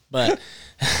so, but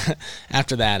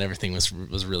after that, everything was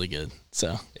really good.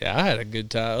 So yeah, I had a good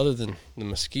time. Other than the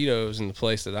mosquitoes in the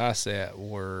place that I sat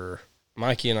were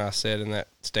Mikey and I sat in that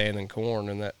stand in corn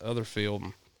in that other field,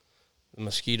 and the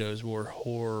mosquitoes were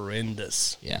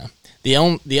horrendous. Yeah.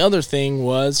 The other thing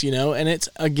was, and it's,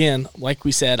 again, like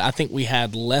we said, I think we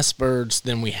had less birds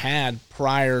than we had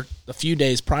a few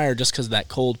days prior, just because of that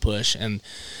cold push. And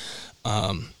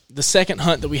the second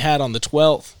hunt that we had on the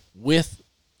 12th, with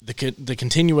the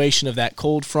continuation of that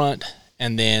cold front,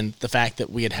 and then the fact that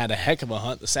we had a heck of a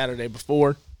hunt the Saturday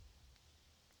before,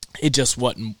 it just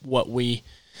wasn't what we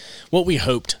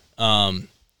hoped.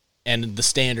 And the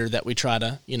standard that we try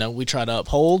to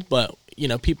uphold, but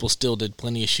people still did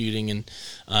plenty of shooting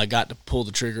and got to pull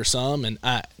the trigger some. And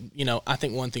I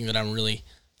think one thing that I'm really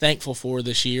thankful for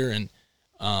this year, and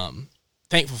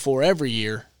thankful for every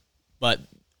year, but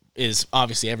is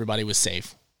obviously everybody was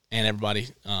safe and everybody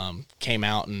came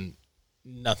out and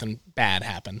nothing bad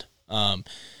happened.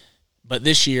 But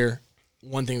this year,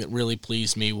 one thing that really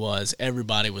pleased me was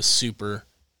everybody was super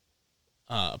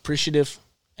appreciative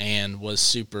and was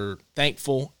super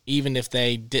thankful. Even if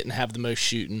they didn't have the most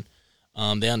shooting,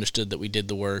 they understood that we did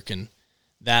the work, and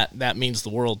that means the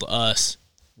world to us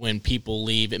when people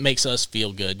leave. It makes us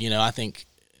feel good. I think,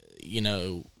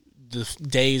 the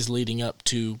days leading up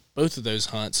to both of those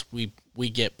hunts, we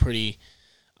get pretty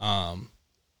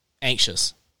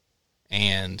anxious,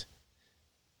 and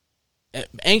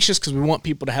anxious because we want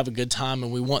people to have a good time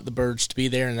and we want the birds to be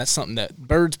there, and that's something that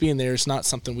birds being there is not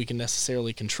something we can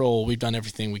necessarily control. We've done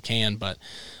everything we can, but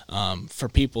for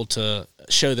people to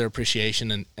show their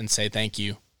appreciation and say thank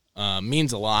you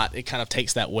means a lot. It kind of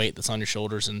takes that weight that's on your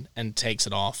shoulders and takes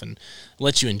it off and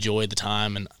lets you enjoy the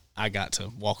time. And I got to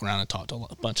walk around and talk to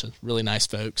a bunch of really nice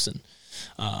folks, and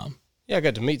I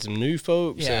got to meet some new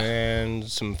folks and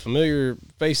some familiar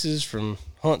faces from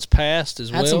hunts past as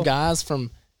well. Had some guys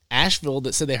from Asheville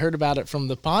that said they heard about it from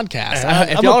the podcast.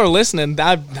 If y'all are listening,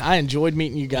 I enjoyed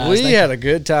meeting you guys. We had a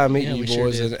good time meeting you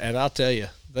boys, sure and I'll tell you,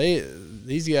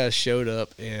 these guys showed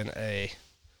up in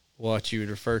what you would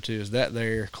refer to as that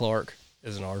there Clark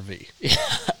is an RV. Yeah.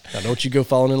 Now don't you go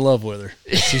falling in love with her.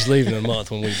 She's leaving in a month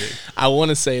when we do. I want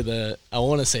to say the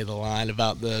line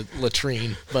about the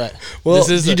latrine, but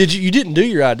you didn't do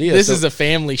your idea. This is a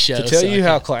family show. To tell you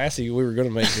how classy we were going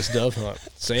to make this dove hunt,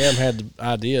 Sam had the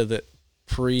idea that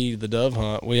pre the dove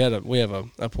hunt, we have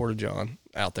a porta-john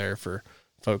out there for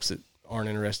folks that aren't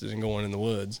interested in going in the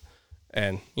woods,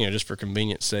 and just for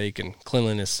convenience sake and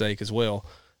cleanliness sake as well.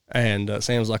 And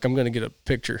Sam's like, I'm going to get a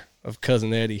picture of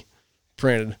Cousin Eddie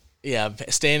printed. Yeah,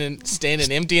 standing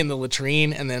empty in the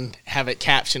latrine, and then have it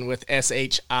captioned with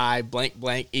SHI blank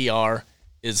blank ER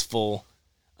is full.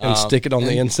 And stick it on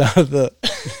the inside of the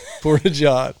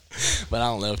porta-john. But I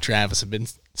don't know if Travis had been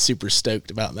super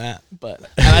stoked about that, but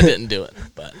I didn't do it.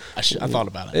 But I thought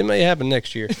about it. It may happen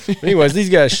next year. But anyways, these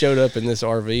guys showed up in this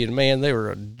RV, and man, they were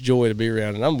a joy to be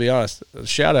around. And I'm gonna be honest, a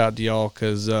shout out to y'all,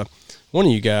 because one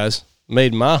of you guys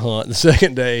made my hunt the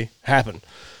second day happen,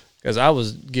 because I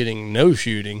was getting no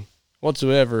shooting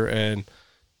whatsoever, and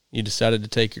you decided to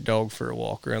take your dog for a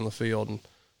walk around the field, and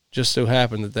just so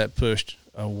happened that pushed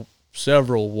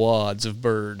several wads of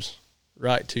birds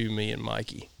right to me and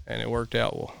Mikey, and it worked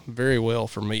out very well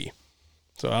for me.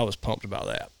 So I was pumped about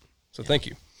that. So thank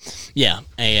you. Yeah,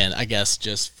 and I guess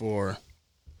just for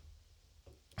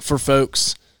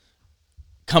folks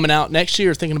coming out next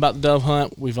year thinking about the dove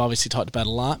hunt, we've obviously talked about it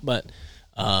a lot, but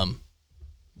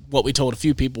what we told a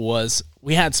few people was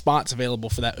we had spots available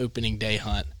for that opening day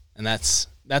hunt, and that's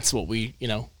what we,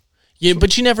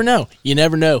 but you never know. You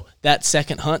never know. That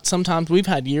second hunt, sometimes we've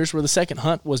had years where the second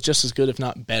hunt was just as good, if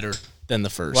not better, than the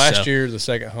first. Last year, the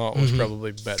second hunt was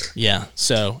probably better. Yeah,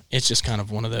 so it's just kind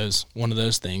of one of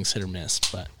those things, hit or miss.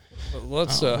 But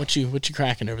let's what you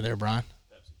cracking over there, Brian?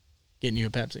 Pepsi. Getting you a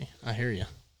Pepsi. I hear you.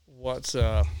 What's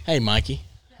Hey, Mikey,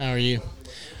 how are you?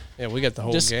 Yeah, we got the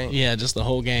whole gang. Yeah, just the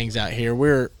whole gang's out here.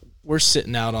 We're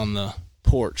sitting out on the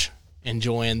porch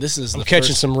enjoying. I'm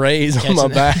catching some rays on my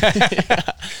back.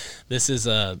 Yeah. This is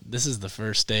the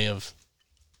first day of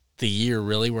the year,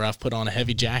 really, where I've put on a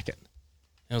heavy jacket.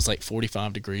 It was like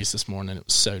 45 degrees this morning. It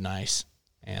was so nice,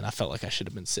 and I felt like I should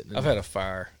have been sitting. I've had a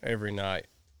fire every night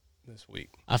this week.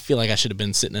 I feel like I should have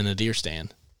been sitting in a deer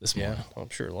stand this morning. Yeah, I'm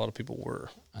sure a lot of people were.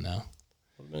 I know.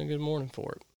 Would have been a good morning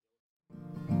for it.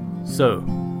 So,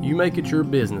 you make it your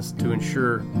business to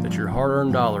ensure that your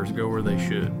hard-earned dollars go where they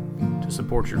should, to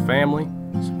support your family,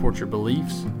 support your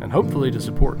beliefs, and hopefully to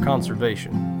support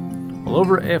conservation. Well,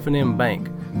 over at F&M Bank,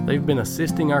 they've been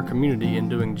assisting our community in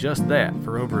doing just that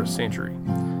for over a century.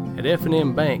 At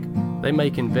F&M Bank, they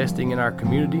make investing in our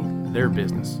community their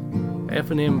business.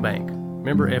 F&M Bank,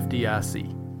 member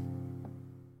FDIC.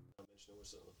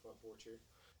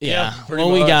 Yeah. pretty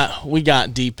Well, much. we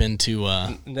got deep into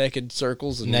Naked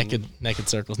circles. And naked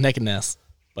circles, naked nests.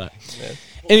 But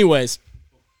anyways,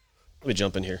 Let me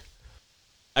jump in here.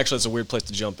 Actually, it's a weird place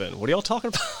to jump in. What are y'all talking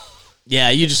about?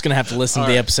 yeah, you're just gonna have to listen to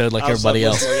the episode like I'll everybody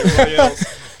stop else. listening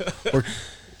like everybody else.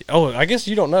 Oh, I guess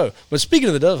you don't know. But speaking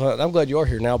of the dove hunt, I'm glad you are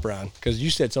here now, Brian, because you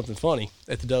said something funny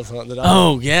at the dove hunt that I.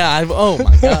 Oh yeah, oh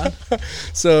my god.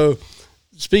 So,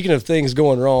 speaking of things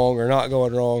going wrong or not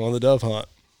going wrong on the dove hunt,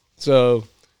 so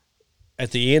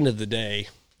at the end of the day,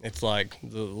 it's like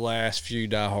the last few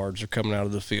diehards are coming out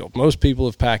of the field. Most people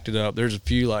have packed it up. There's a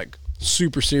few like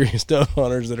super serious dove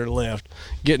hunters that are left,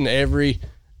 getting every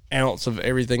ounce of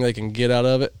everything they can get out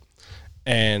of it.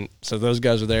 And so those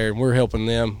guys are there, and we're helping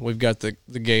them. We've got the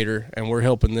gator, and we're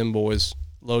helping them boys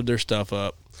load their stuff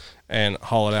up and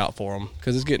haul it out for them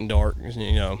because it's getting dark,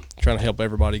 you know, trying to help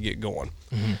everybody get going.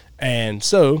 Mm-hmm. And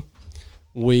so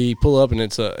we pull up, and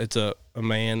it's a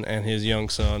man and his young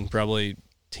son, probably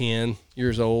 10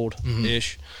 years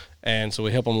old-ish. And so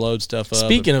we help them load stuff up.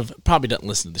 Speaking of, probably doesn't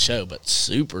listen to the show, but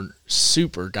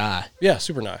super guy. Yeah,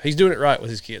 super nice. He's doing it right with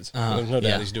his kids. There's no doubt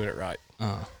yeah. he's doing it right.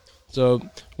 So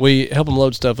we help him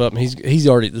load stuff up, and he's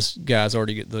already, this guy's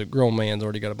already, the grown man's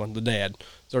already got a bunch, the dad's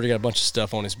already got a bunch of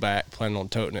stuff on his back, planning on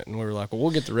toting it, and we were like, well,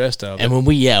 we'll get the rest of it. And when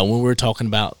we were talking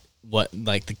about what,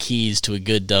 like, the keys to a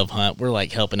good dove hunt, we're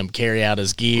like helping him carry out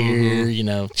his gear, you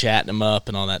know, chatting him up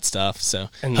and all that stuff. So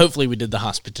And- hopefully we did the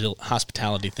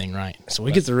hospitality thing right. So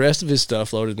we get the rest of his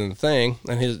stuff loaded in the thing,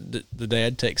 and the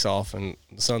dad takes off, and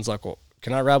the son's like, well,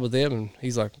 can I ride with them? And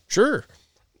he's like, sure.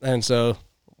 And so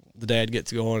the dad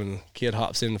gets going, and the kid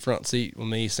hops in the front seat with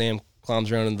me. Sam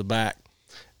climbs around in the back,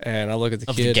 and I look at the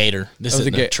Of kid. the Gator. This of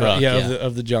is the truck. Yeah,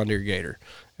 of the John Deere Gator.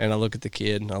 And I look at the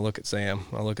kid, and I look at Sam.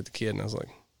 I look at the kid, and I was like,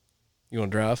 you want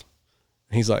to drive?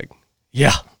 And he's like,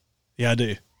 yeah, I do.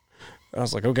 And I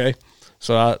was like, okay.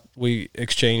 So we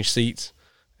exchange seats,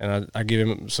 and I give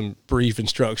him some brief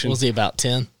instructions. Was he about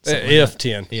 10? If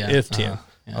 10. Yeah. If 10.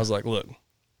 Yeah. I was like, look,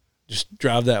 just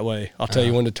drive that way. I'll tell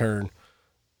you when to turn.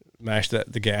 Mash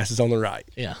that. The gas is on the right.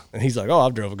 Yeah. And he's like, oh,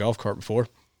 I've drove a golf cart before.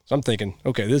 So I'm thinking,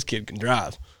 okay, this kid can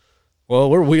drive. Well,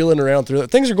 we're wheeling around through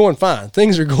it. Things are going fine.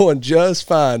 Things are going just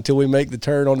fine until we make the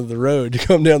turn onto the road to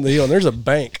come down the hill. And there's a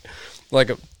bank,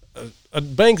 like a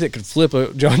bank that could flip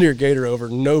a John Deere Gator over,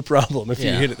 no problem if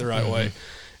you hit it the right way.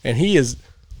 And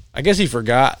I guess he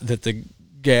forgot that the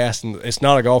gas, and it's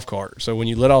not a golf cart. So when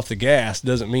you let off the gas,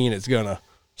 doesn't mean it's going to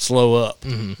slow up.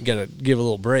 You got to give a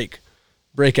little brake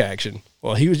action.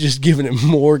 Well, he was just giving it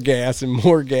more gas and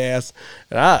more gas,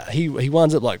 and he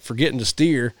winds up like forgetting to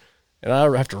steer, and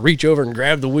I have to reach over and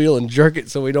grab the wheel and jerk it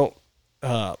so we don't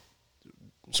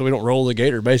roll the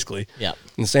Gator basically. Yeah.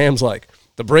 And Sam's like,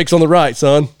 the brake's on the right,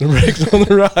 son. The brake's on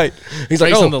the right. He's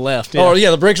like, Brakes oh, on the left, Oh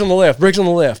yeah, the brake's on the left. Brake's on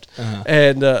the left.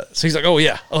 And so he's like, oh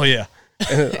yeah.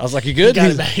 And I was like, you good?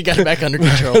 He got it back under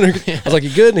control. I was like,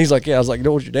 you good? And he's like, yeah. I was like, you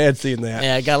know what, your dad's seeing that.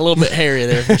 Yeah, it got a little bit hairy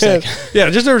there for a second.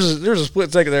 Yeah, just there was a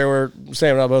split second there where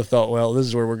Sam and I both thought, well, this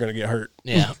is where we're going to get hurt.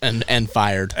 Yeah, and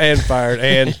fired. And fired,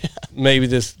 and maybe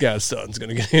this guy's son's going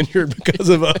to get injured because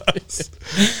of us.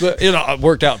 But it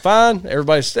worked out fine.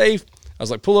 Everybody's safe. I was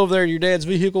like, pull over there to your dad's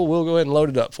vehicle. We'll go ahead and load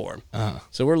it up for him.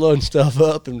 So we're loading stuff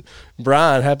up, and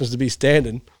Brian happens to be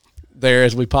standing there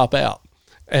as we pop out.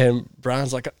 And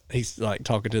Brian's like, he's like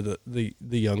talking to the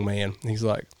young man. He's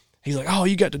like, oh,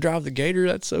 you got to drive the Gator?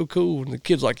 That's so cool. And the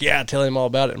kid's like, yeah, tell him all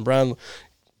about it. And Brian,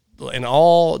 in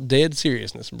all dead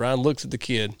seriousness, Brian looks at the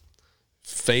kid,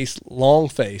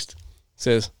 long-faced,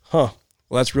 says, well,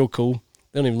 that's real cool.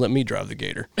 They don't even let me drive the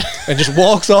Gator. And just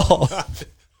walks off.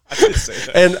 I did say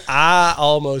that. And I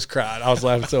almost cried. I was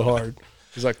laughing so hard.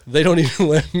 He's like, they don't even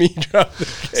let me drive the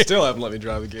Gator. Still haven't let me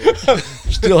drive the Gator.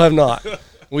 Still have not.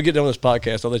 When we get done with this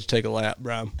podcast, I'll let you take a lap,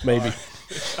 Brian. Maybe.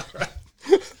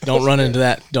 Don't run into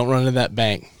that. Don't run into that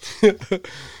bank.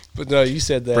 But no, you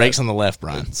said that. Brakes on the left,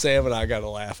 Brian. Sam and I got a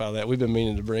laugh out of that. We've been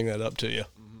meaning to bring that up to you.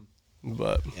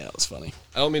 But Yeah, that was funny.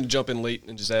 I don't mean to jump in late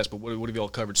and just ask, but what have you all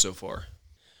covered so far?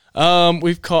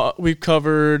 We've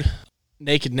covered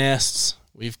naked nests.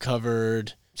 We've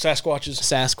covered Sasquatches,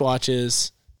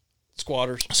 squatters,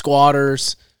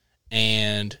 squatters,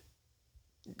 and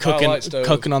BioLite stove.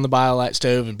 cooking on the BioLite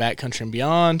stove and backcountry and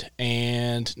beyond.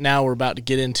 And now we're about to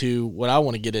get into what I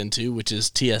want to get into, which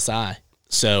is TSI.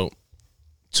 So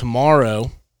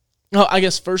tomorrow, I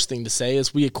guess first thing to say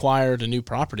is we acquired a new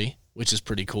property, which is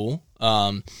pretty cool.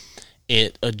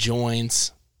 It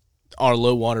adjoins our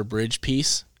low water bridge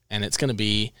piece, and it's going to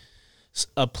be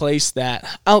a place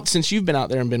that, since you've been out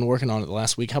there and been working on it the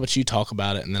last week, how about you talk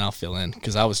about it and then I'll fill in?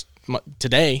 Because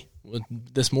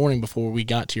this morning before we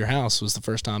got to your house was the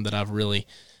first time that I've really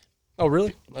Oh,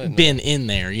 really? I didn't know. been in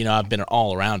there. You know, I've been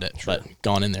all around it, but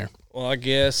gone in there. Well, I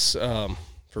guess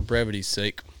for brevity's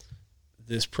sake,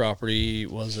 this property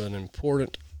was an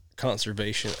important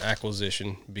conservation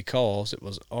acquisition because it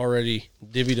was already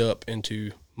divvied up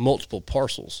into multiple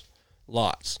parcels,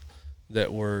 lots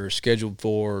that were scheduled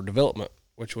for development,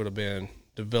 which would have been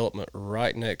development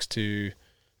right next to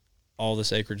all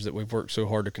this acreage that we've worked so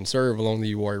hard to conserve along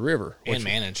the Uwharrie River. And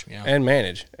manage, yeah. And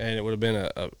it would have been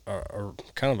a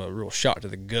kind of a real shot to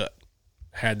the gut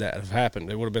had that have happened.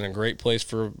 It would have been a great place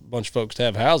for a bunch of folks to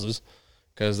have houses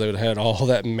because they would have had all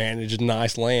that managed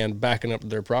nice land backing up to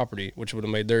their property, which would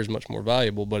have made theirs much more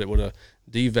valuable, but it would have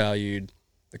devalued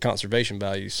the conservation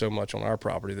value so much on our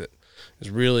property that it's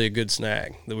really a good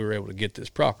snag that we were able to get this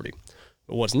property.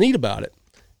 But what's neat about it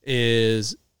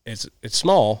is it's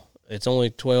small. It's only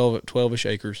 12-ish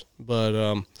acres,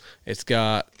 but it's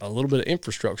got a little bit of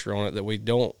infrastructure on it that we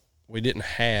didn't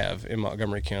have in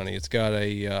Montgomery County. It's got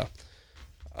I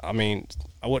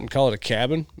wouldn't call it a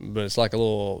cabin, but it's like a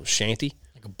little shanty.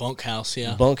 Like a bunkhouse,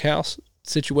 yeah. Bunkhouse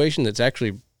situation that's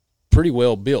actually pretty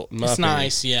well built. In my It's opinion.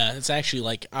 nice, yeah. It's actually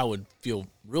like I would feel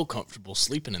real comfortable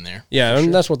sleeping in there. Yeah,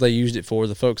 and that's what they used it for.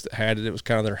 The folks that had it, it was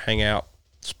kind of their hangout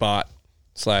spot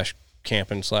 /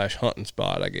 camping / hunting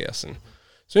spot, I guess. And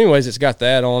so anyways, it's got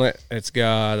that on it. It's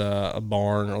got a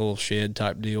barn, a little shed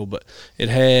type deal, but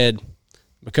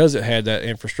because it had that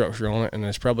infrastructure on it, and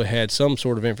it's probably had some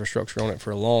sort of infrastructure on it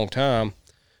for a long time,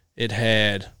 it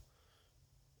had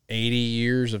 80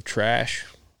 years of trash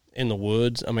in the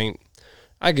woods. I mean,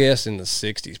 I guess in the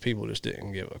 60s, people just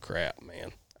didn't give a crap,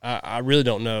 man. I really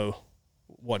don't know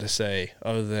what to say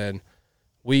other than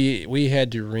we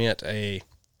had to rent a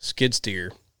skid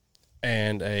steer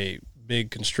and a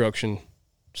big construction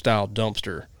style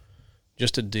dumpster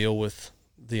just to deal with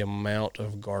the amount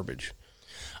of garbage.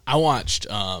 I watched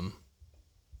a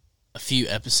few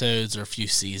episodes or a few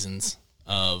seasons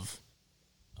of,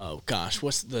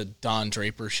 what's the Don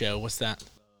Draper show? What's that?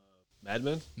 Mad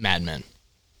Men? Mad Men.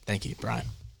 Thank you, Brian.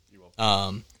 You're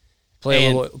welcome.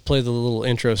 Play the little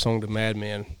intro song to Mad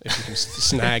Men if you can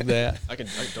snag that. I can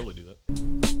totally do that.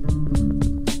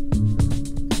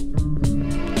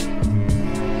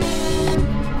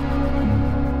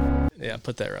 Yeah,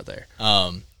 put that right there.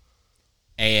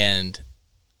 And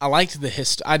I liked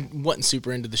I wasn't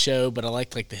super into the show, but I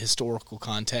liked like the historical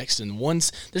context. And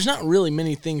there's not really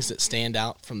many things that stand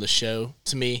out from the show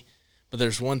to me, but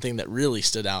there's one thing that really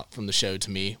stood out from the show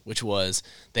to me, which was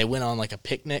they went on like a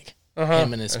picnic,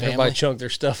 him and his family. Everybody chunked their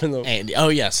stuff in the... And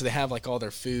so they have like all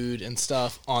their food and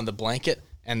stuff on the blanket.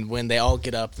 And when they all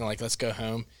get up and like, let's go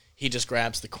home, he just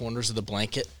grabs the corners of the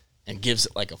blanket and gives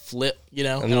it like a flip, and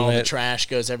all the trash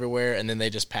goes everywhere, and then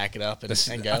they just pack it up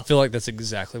and go. I feel like that's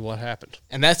exactly what happened.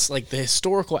 And that's like the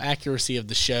historical accuracy of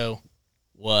the show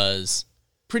was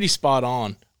pretty spot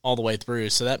on all the way through.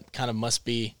 So that kind of must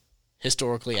be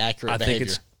historically accurate behavior. I think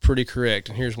it's pretty correct,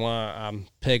 and here's why I'm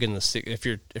pegging the... If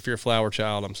you're a flower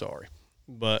child, I'm sorry,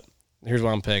 but here's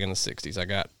why I'm pegging the 60s. I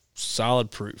got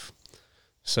solid proof.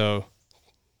 So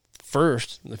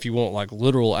first, if you want like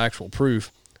literal actual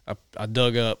proof, I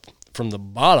dug up from the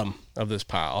bottom of this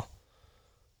pile,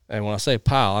 and when I say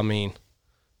pile, I mean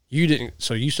you didn't.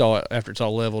 So you saw it after it's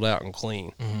all leveled out and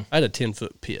clean. Mm-hmm. I had a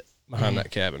 10-foot pit behind that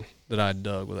cabin that I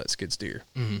dug with that skid steer.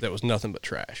 Mm-hmm. That was nothing but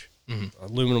trash. Mm-hmm.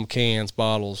 Aluminum cans,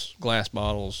 bottles, glass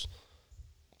bottles,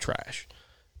 trash.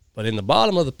 But in the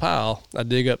bottom of the pile, I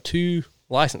dig up 2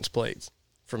 license plates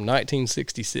from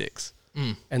 1966,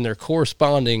 and their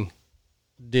corresponding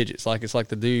digits. Like it's like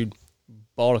the dude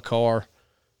bought a car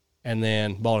and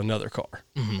then bought another car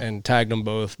and tagged them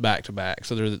both back to back.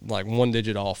 So they're like 1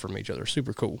 digit off from each other.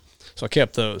 Super cool. So I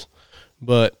kept those.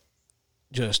 But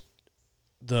just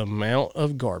the amount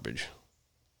of garbage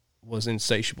was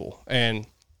insatiable. And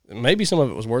maybe some of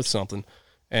it was worth something.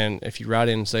 And if you write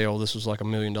in and say, oh, this was like $1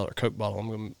 million Coke bottle, I'm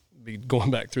going to be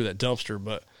going back through that dumpster.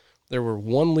 But there were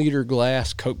 1 liter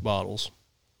glass Coke bottles.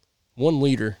 1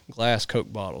 liter glass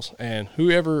Coke bottles. And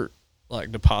whoever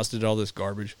like deposited all this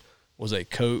garbage was a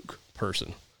Coke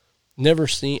person. I've never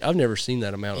seen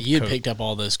that amount of You Coke. had picked up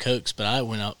all those Cokes, but I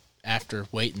went up after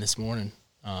waiting this morning,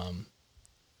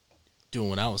 doing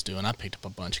what I was doing. I picked up a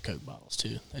bunch of Coke bottles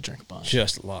too. I drank a bunch.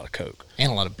 Just a lot of Coke.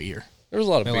 And a lot of beer. There was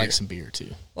a lot of I beer. like some beer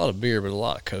too. A lot of beer, but a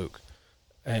lot of Coke.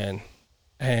 And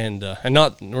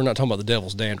not we're not talking about the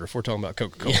devil's dandruff. We're talking about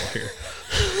Coca-Cola here.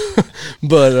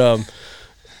 But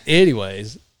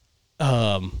anyways,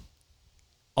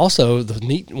 also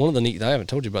one of the neat, I haven't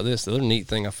told you about this. The other neat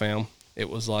thing I found, it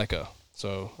was like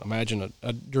so imagine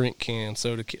a drink can,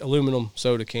 aluminum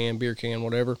soda can, beer can,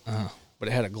 whatever. Uh-huh. But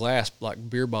it had a glass like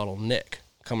beer bottle neck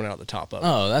coming out the top of it.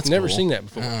 Oh, that's never cool. seen that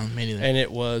before. Me neither. And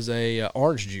it was a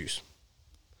orange juice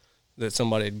that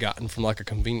somebody had gotten from like a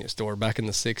convenience store back in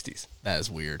the 60s. That is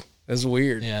weird. That's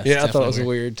weird. Yeah, I thought it was definitely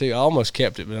weird too. I almost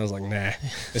kept it, but I was like, nah,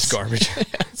 it's garbage.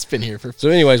 It's been here for So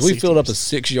anyways, we 60 filled up a years.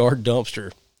 6-yard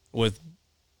dumpster with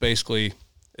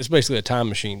it's basically a time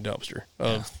machine dumpster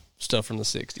of stuff from the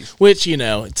 60s. Which,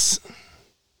 it's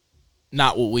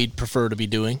not what we'd prefer to be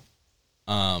doing.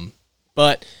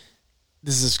 But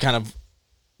this is kind of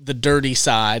the dirty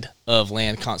side of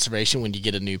land conservation when you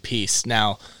get a new piece.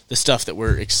 Now, the stuff that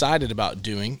we're excited about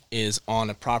doing is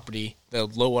on a property, the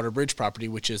Low Water Bridge property,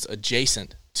 which is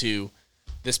adjacent to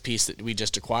this piece that we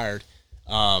just acquired,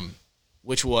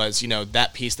 which was,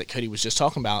 that piece that Cody was just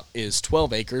talking about is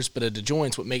 12 acres, but it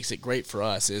adjoins. What makes it great for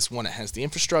us is, one, it has the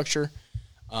infrastructure.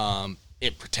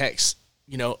 It protects,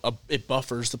 it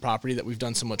buffers the property that we've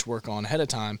done so much work on ahead of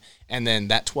time. And then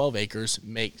that 12 acres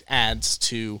adds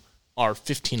to our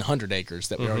 1,500 acres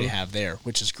that we already have there,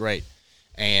 which is great.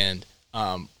 And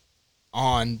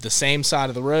on the same side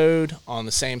of the road, on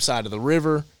the same side of the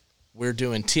river, we're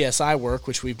doing TSI work,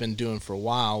 which we've been doing for a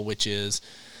while, which is...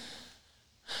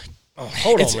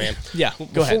 Hold on, man. Yeah, go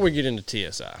Before ahead. we get into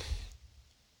TSI,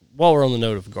 while we're on the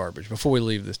note of garbage, before we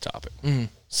leave this topic,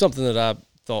 something that I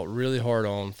thought really hard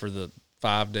on for the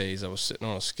 5 days I was sitting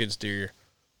on a skid steer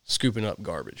scooping up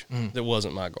garbage that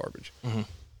wasn't my garbage.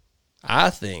 I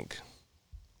think,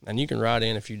 and you can write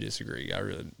in if you disagree, I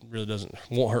really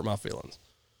won't hurt my feelings.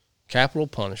 Capital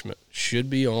punishment should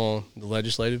be on the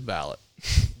legislative ballot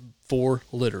for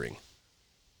littering.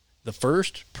 The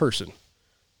first person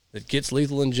that gets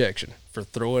lethal injection for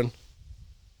throwing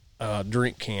a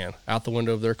drink can out the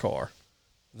window of their car,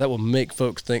 that will make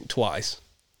folks think twice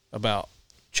about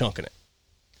chunking it.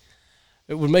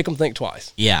 It would make them think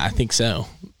twice. Yeah, I think so.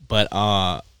 But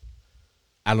I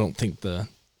don't think the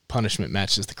punishment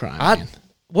matches the crime, man.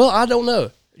 Well, I don't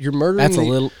know. You're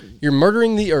murdering you're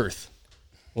murdering the earth.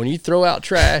 When you throw out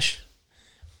trash,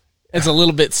 It's a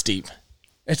little bit steep.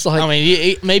 it's like, I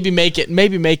mean, maybe make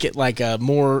it like a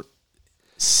more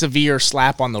severe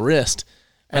slap on the wrist.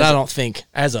 But I don't think...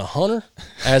 as a hunter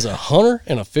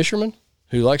and a fisherman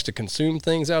who likes to consume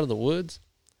things out of the woods,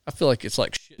 I feel like it's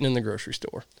like shitting in the grocery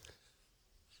store.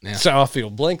 Yeah. So I feel.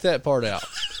 Blank that part out.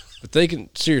 But they can,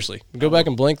 seriously, go back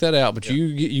and blank that out. But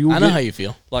you I know how you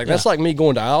feel. Like, that's like me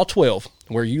going to aisle 12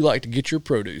 where you like to get your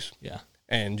produce. Yeah.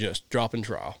 And just dropping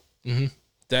trowel. Mm-hmm.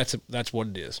 That's what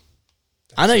it is.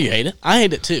 I know you hate it. I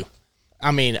hate it too.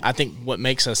 I mean, I think what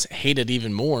makes us hate it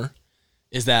even more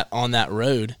is that on that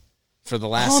road for the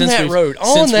last Talk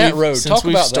since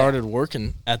we've about started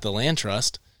working at the land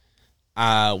trust,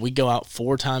 we go out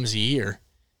 4 times a year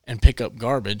and pick up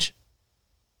garbage.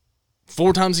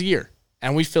 4 times a year,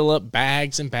 and we fill up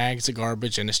bags and bags of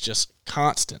garbage, and it's just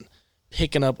constant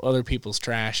picking up other people's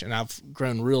trash. And I've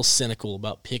grown real cynical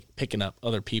about picking up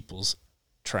other people's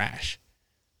trash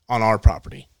on our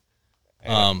property.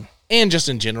 And just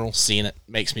in general, seeing it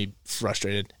makes me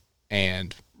frustrated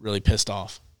and really pissed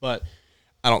off. But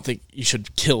I don't think you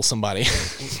should kill somebody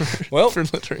Well, for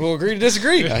littering. we'll agree to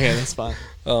disagree. Okay, that's fine.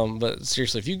 But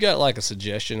seriously, if you got like a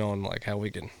suggestion on like how we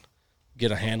can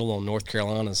get a handle on North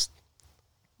Carolina's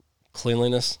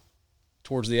cleanliness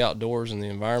towards the outdoors and the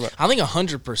environment, I think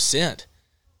 100%.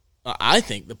 I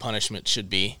think the punishment should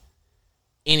be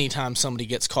anytime somebody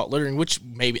gets caught littering, which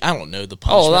maybe, I don't know the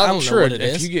punishment. I I'm don't sure know what it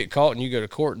if is. you get caught and you go to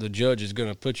court, the judge is going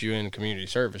to put you in community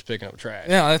service picking up trash.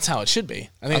 Yeah, that's how it should be.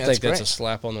 I think that's great. a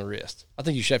slap on the wrist. I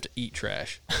think you should have to eat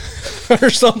trash or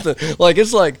something. Like,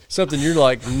 it's like something you're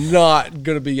like not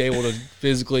going to be able to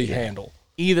physically handle.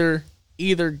 Either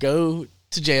go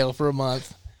to jail for a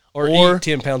month, Or eat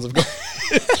 10 pounds of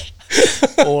garbage.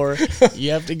 or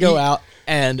you have to go out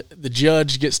and the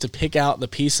judge gets to pick out the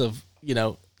piece of,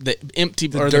 the empty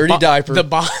or dirty diaper. The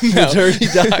dirty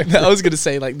diaper. I was going to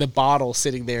say like the bottle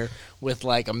sitting there with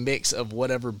like a mix of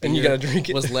whatever beer And you gotta drink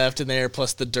it. was left in there,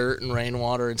 plus the dirt and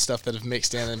rainwater and stuff that have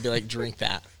mixed in, and be like, drink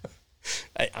that.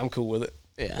 Hey, I'm cool with it.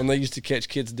 Yeah. When they used to catch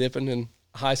kids dipping in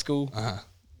high school,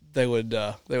 they would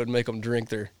make them drink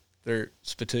their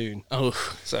spittoon. Oh,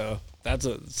 So that's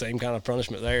the same kind of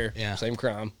punishment there. Yeah. Same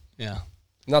crime. yeah.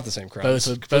 Not the same crime. It's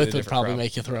a Both completely would different probably crime.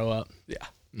 make you throw up. Yeah.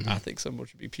 I think someone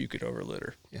should be puking over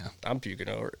litter. Yeah. I'm puking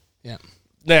over it. Yeah.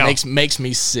 Now, Makes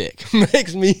me sick.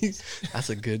 makes me. That's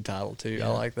a good title too. I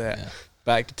like that. yeah.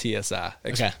 Back to TSI.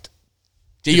 Okay.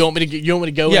 Do you want me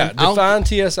to go? Yeah. in? I'll- Define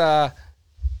TSI.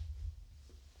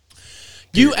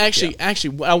 You actually,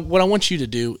 what I want you to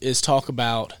do is talk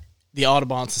about the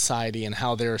Audubon Society and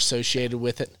how they're associated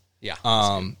with it. Yeah.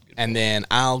 And then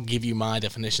I'll give you my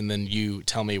definition. Then you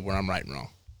tell me where I'm right and wrong.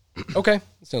 Okay.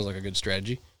 Sounds like a good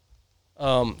strategy.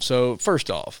 So first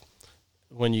off,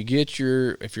 when you get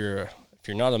if you're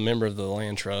not a member of the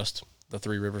land trust, the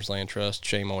Three Rivers Land Trust,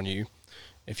 shame on you.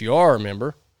 If you are a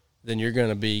member, then you're going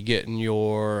to be getting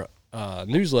your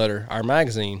newsletter, our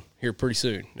magazine, here pretty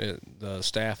soon. The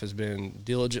staff has been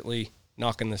diligently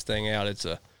knocking this thing out. It's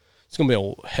going to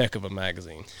be a heck of a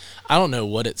magazine. I don't know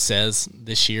what it says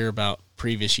this year about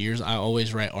previous years. I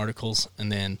always write articles,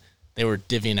 and then they were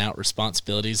divvying out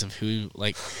responsibilities of who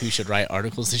should write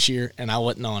articles this year, and I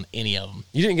wasn't on any of them.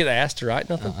 You didn't get asked to write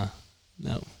nothing?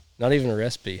 No, Not even a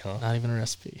recipe, huh? not even a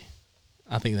recipe.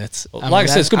 I think that's I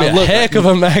said, it's going to be a heck of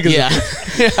a magazine.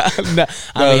 Yeah,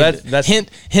 No, that's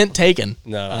hint taken.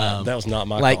 No, that was not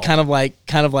my like call. kind of like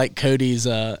Cody's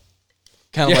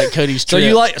like Cody's So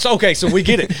trip. you so we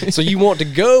get it. So you want to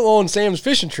go on Sam's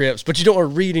fishing trips, but you don't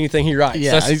want to read anything he writes.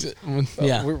 Yeah,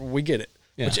 Yeah, we get it.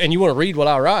 Yeah. And you want to read what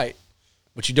I write,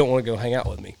 but you don't want to go hang out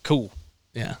with me. Cool.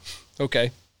 yeah.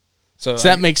 Okay. So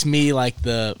that makes me like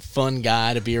the fun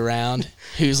guy to be around,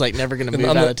 who's like never going to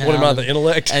move out of town. What am I, the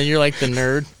intellect? And you're like the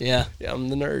nerd. Yeah. Yeah, I'm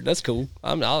the nerd. That's cool.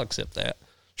 I'll accept that.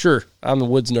 Sure, I'm the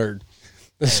woods nerd.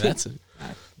 Hey,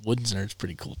 Woods Nerd's a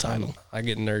pretty cool title. I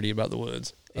get nerdy about the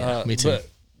woods. Yeah, me too. But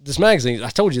this magazine, I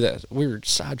told you that. We were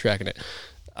sidetracking it.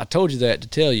 I told you that to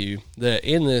tell you that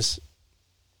in this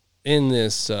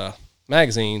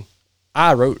magazine,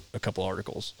 I wrote a couple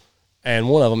articles, and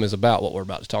one of them is about what we're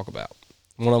about to talk about.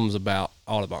 One of them is about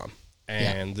Audubon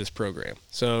and this program.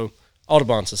 So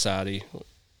Audubon Society,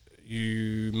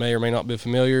 you may or may not be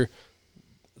familiar.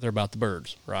 They're about the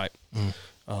birds, right?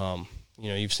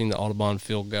 You've seen the Audubon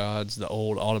field guides, the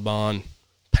old Audubon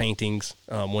paintings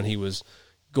when he was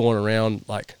going around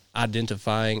like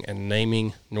identifying and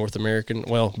naming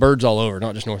birds all over,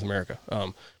 not just North America.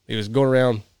 He was going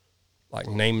around like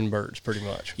naming birds pretty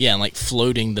much. Yeah, and like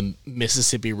floating the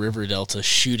Mississippi River Delta,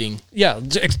 shooting. Yeah.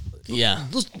 Yeah.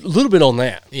 Just a little bit on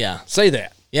that. Yeah. Say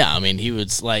that. Yeah, I mean, he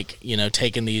was like,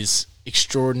 taking these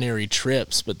extraordinary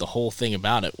trips, but the whole thing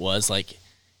about it was like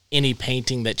any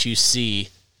painting that you see,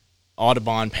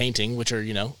 Audubon painting, which are,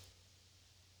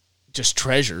 just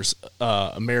treasures,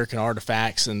 American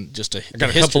artifacts, and just I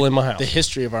got a couple in my house. The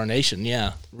history of our nation,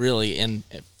 yeah, really. And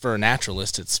for a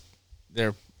naturalist,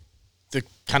 they're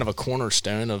kind of a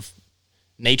cornerstone of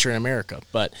nature in America.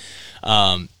 But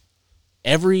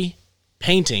every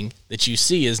painting that you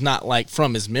see is not like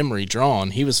from his memory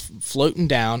drawn. He was floating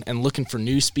down and looking for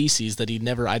new species that he'd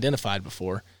never identified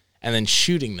before, and then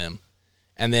shooting them,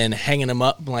 and then hanging them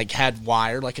up like had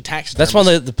wire, like a taxidermist. That's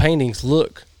why the paintings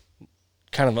look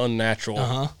kind of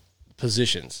unnatural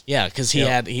positions. Yeah, because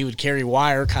he would carry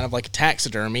wire kind of like a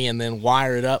taxidermy, and then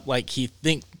wire it up like he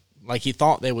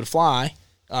thought they would fly,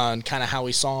 and kind of how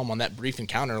we saw him on that brief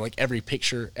encounter. Like every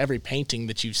picture, every painting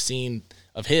that you've seen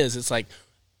of his, it's like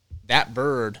that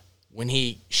bird, when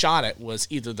he shot it, was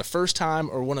either the first time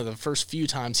or one of the first few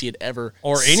times he had ever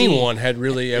anyone had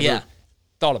really ever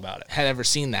thought about it. Had ever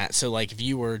seen that. So like if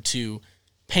you were to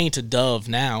paint a dove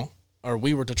now, or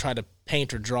we were to try to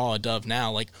paint or draw a dove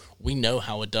now, like we know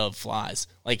how a dove flies,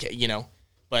 like,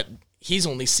 but he's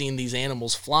only seen these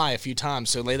animals fly a few times.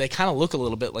 So they kind of look a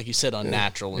little bit, like you said,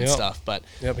 unnatural and stuff, but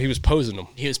he was posing them.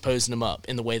 He was posing them up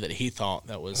in the way that he thought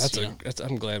that was,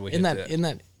 I'm glad we hit that. Isn't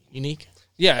that unique?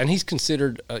 Yeah. And he's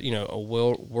considered, a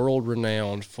world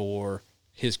renowned for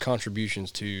his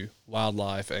contributions to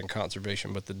wildlife and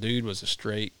conservation, but the dude was a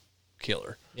straight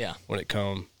killer. Yeah. When it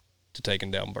come to taking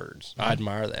down birds. I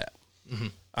admire that. Mm-hmm.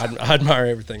 I admire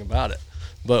everything about it.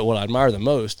 But what I admire the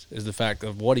most is the fact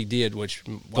of what he did, which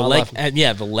the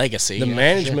legacy, the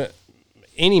management,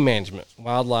 any management,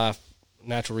 wildlife,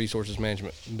 natural resources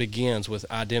management begins with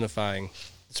identifying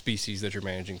the species that you're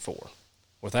managing for.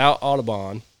 Without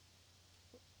Audubon,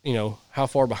 how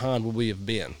far behind would we have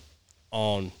been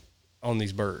on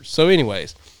these birds? So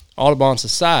anyways, Audubon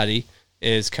Society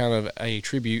is kind of a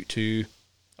tribute to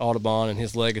Audubon and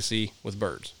his legacy with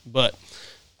birds. But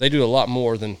they do a lot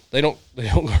more than they don't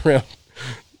go around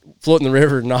floating the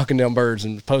river, knocking down birds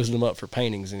and posing them up for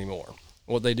paintings anymore.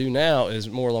 What they do now is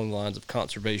more along the lines of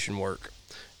conservation work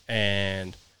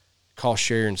and cost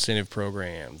share incentive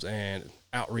programs and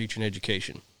outreach and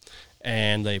education.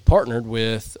 And they partnered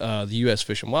with the U.S.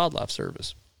 Fish and Wildlife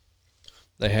Service.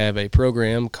 They have a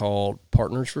program called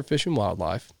Partners for Fish and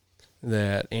Wildlife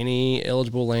that any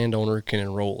eligible landowner can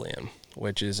enroll in,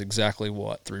 which is exactly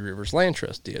what Three Rivers Land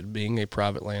Trust did. Being a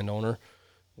private landowner,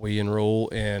 we enroll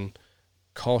in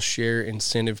cost share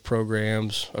incentive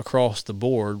programs across the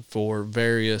board for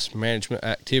various management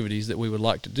activities that we would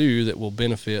like to do that will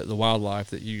benefit the wildlife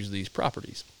that use these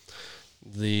properties.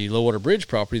 The Low Water Bridge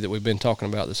property that we've been talking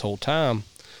about this whole time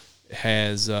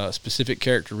has specific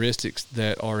characteristics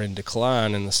that are in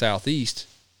decline in the southeast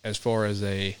as far as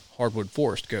a hardwood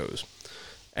forest goes.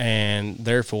 And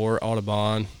therefore,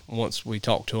 Audubon, once we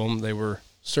talked to them, they were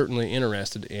certainly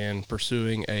interested in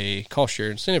pursuing a cost share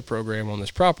incentive program on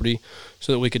this property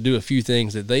so that we could do a few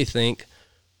things that they think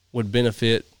would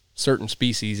benefit certain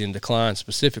species in decline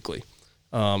specifically.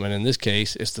 And in this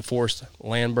case, it's the Forest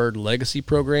Landbird Legacy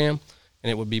Program, and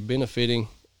it would be benefiting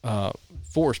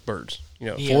forest birds,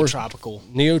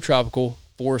 neotropical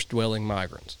forest-dwelling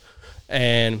migrants.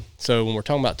 And so when we're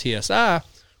talking about TSI,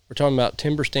 we're talking about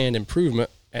timber stand improvement,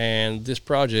 and this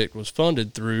project was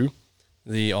funded through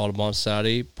the Audubon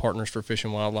Society Partners for Fish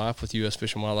and Wildlife with U.S.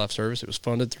 Fish and Wildlife Service. It was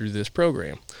funded through this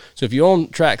program. So if you own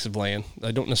tracts of land,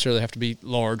 they don't necessarily have to be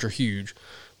large or huge,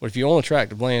 but if you own a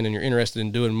tract of land and you're interested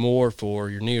in doing more for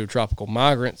your neotropical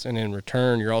migrants, and in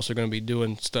return you're also going to be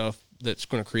doing stuff that's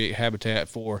going to create habitat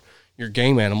for your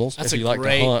game animals, if you like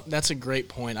to hunt. That's a great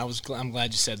point. I'm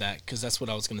glad you said that, because that's what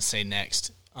I was going to say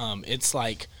next. It's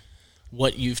like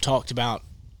what you've talked about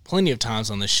plenty of times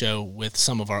on this show with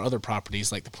some of our other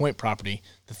properties, like the Point property.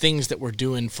 The things that we're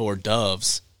doing for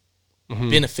doves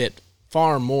benefit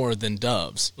far more than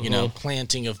doves. You know,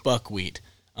 planting of buckwheat,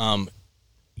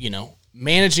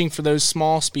 managing for those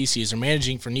small species, or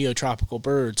managing for neotropical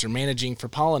birds, or managing for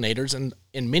pollinators, and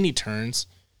in many turns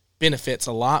benefits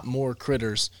a lot more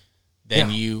critters than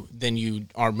you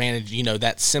are managing.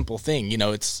 That simple thing.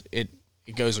 It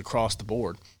goes across the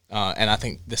board. And I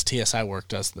think this TSI work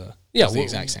does the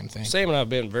exact same thing. Sam and I have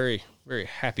been very, very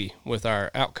happy with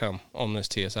our outcome on this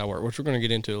TSI work, which we're going to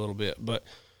get into a little bit. But,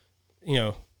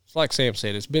 it's like Sam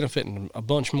said, it's benefiting a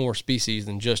bunch more species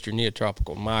than just your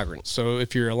neotropical migrants. So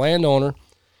if you're a landowner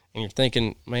and you're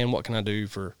thinking, man, what can I do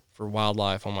for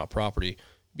wildlife on my property,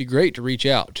 it'd be great to reach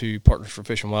out to Partners for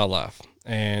Fish and Wildlife.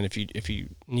 And if you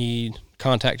need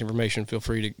contact information, feel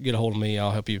free to get a hold of me.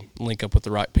 I'll help you link up with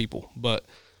the right people. But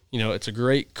it's a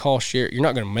great cost share. You're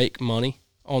not going to make money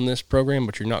on this program,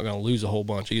 but you're not going to lose a whole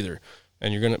bunch either.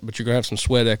 And you're going to have some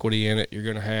sweat equity in it. You're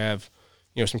going to have,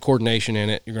 some coordination in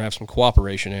it. You're going to have some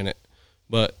cooperation in it.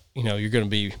 But, you're going to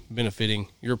be benefiting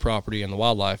your property and the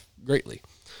wildlife greatly.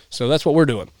 So that's what we're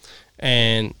doing.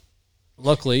 And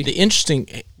luckily, the interesting,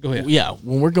 go ahead. Yeah,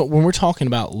 when we're talking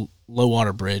about Low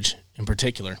Water Bridge in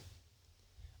particular,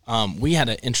 we had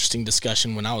an interesting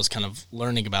discussion when I was kind of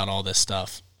learning about all this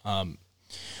stuff.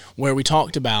 Where we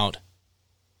talked about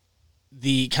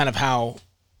the kind of how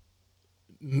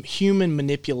human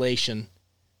manipulation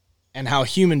and how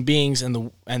human beings and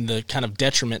the kind of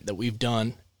detriment that we've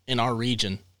done in our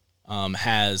region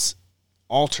has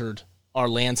altered our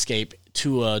landscape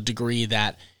to a degree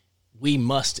that we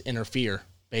must interfere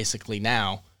basically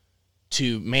now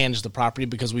to manage the property,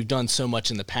 because we've done so much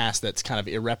in the past that's kind of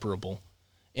irreparable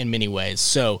in many ways.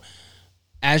 So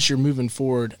as you're moving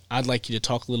forward, I'd like you to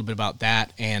talk a little bit about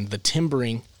that and the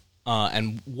timbering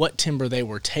and what timber they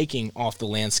were taking off the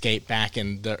landscape back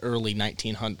in the early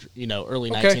 1900s,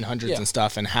 1900s and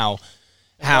stuff, and how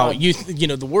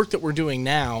the work that we're doing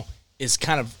now is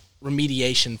kind of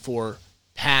remediation for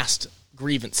past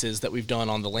grievances that we've done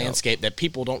on the landscape that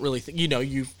people don't really think.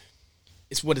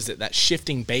 It's what is it, that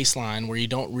shifting baseline where you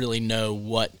don't really know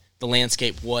what the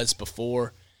landscape was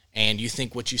before. And you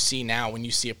think what you see now when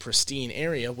you see a pristine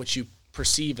area, what you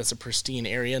perceive as a pristine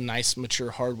area, nice,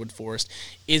 mature hardwood forest,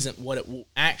 isn't what it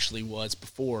actually was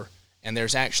before. And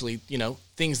there's actually,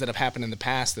 things that have happened in the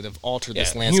past that have altered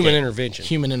this landscape.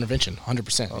 Human intervention,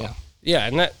 100%, Yeah,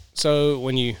 and so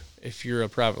if you're a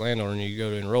private landowner and you go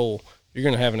to enroll, you're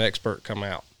going to have an expert come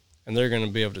out, and they're going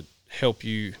to be able to help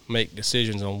you make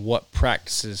decisions on what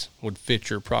practices would fit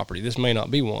your property. This may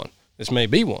not be one. This may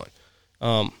be one.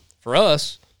 For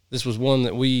us, this was one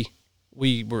that we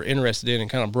were interested in and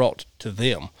kind of brought to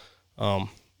them.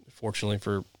 Fortunately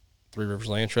for Three Rivers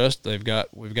Land Trust, we've got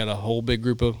a whole big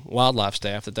group of wildlife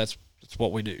staff that's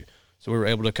what we do. So we were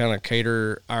able to kind of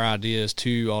cater our ideas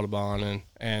to Audubon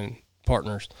and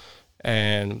partners,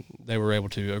 and they were able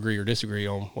to agree or disagree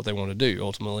on what they wanted to do.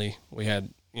 Ultimately, we had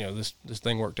this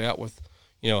thing worked out with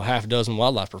half a dozen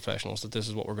wildlife professionals that this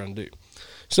is what we're going to do.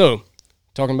 So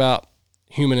talking about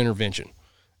human intervention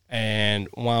and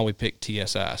why we picked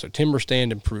TSI. So timber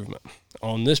stand improvement.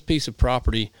 On this piece of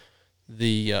property,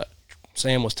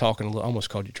 Sam was talking, I almost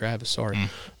called you Travis, sorry.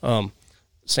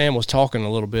 Sam was talking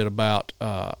a little bit about,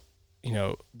 the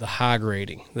high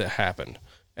grading that happened.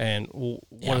 And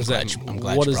what does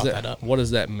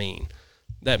that mean?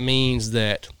 That means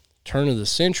that turn of the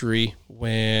century,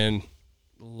 when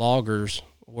loggers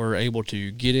were able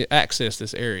to access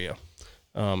this area,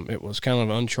 it was kind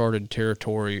of uncharted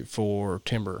territory for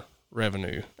timber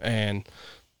revenue, and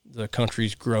the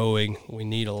country's growing. We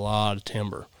need a lot of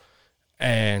timber.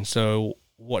 And so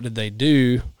what did they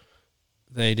do?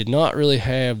 They did not really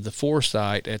have the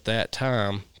foresight at that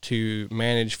time to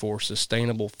manage for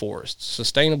sustainable forests.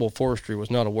 Sustainable forestry was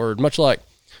not a word, much like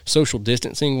social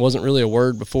distancing wasn't really a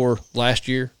word before last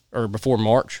year or before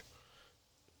March.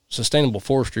 Sustainable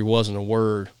forestry wasn't a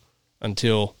word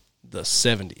until the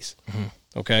 70s.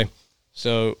 Okay?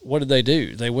 So what did they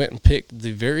do? They went and picked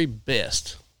the very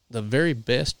best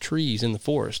trees in the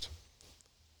forest,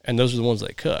 and those are the ones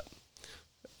they cut.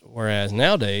 Whereas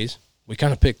nowadays, we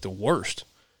kind of pick the worst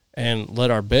and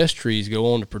let our best trees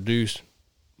go on to produce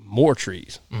more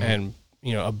trees and,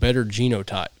 a better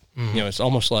genotype. It's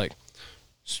almost like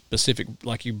specific,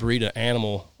 like you breed an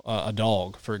animal, a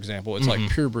dog, for example. It's like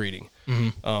pure breeding.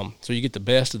 So you get the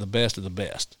best of the best of the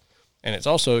best. And it's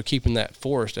also keeping that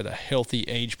forest at a healthy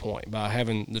age point by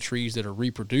having the trees that are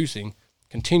reproducing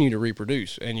continue to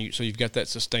reproduce. And so you've got that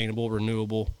sustainable,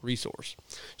 renewable resource.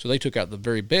 So they took out the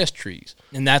very best trees.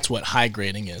 And that's what high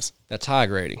grading is. That's high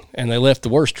grading. And they left the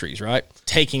worst trees, right?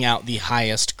 Taking out the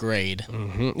highest grade.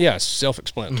 Yeah, it's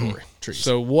self-explanatory. Trees.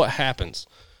 So what happens?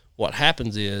 What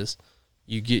happens is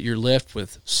you're left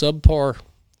with subpar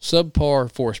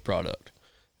forest product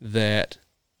that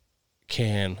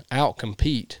can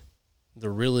outcompete the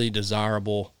really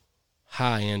desirable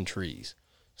high-end trees.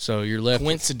 So you're left.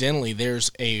 Coincidentally,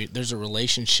 there's a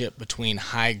relationship between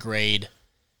high grade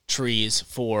trees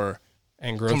for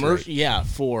and growth rate.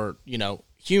 For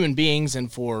human beings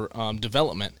and for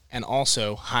development, and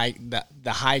also the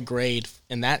high grade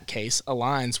in that case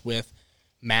aligns with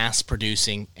mass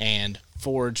producing and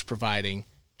forage providing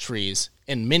trees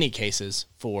in many cases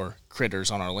for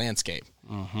critters on our landscape,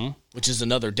 which is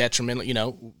another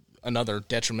detrimental. Another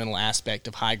detrimental aspect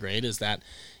of high grade is that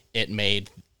it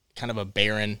made kind of a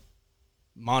barren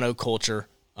monoculture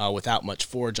without much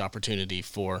forage opportunity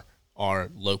for our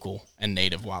local and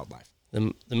native wildlife.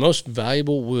 The most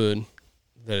valuable wood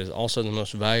that is also the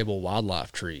most valuable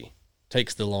wildlife tree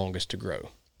takes the longest to grow.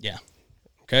 Yeah.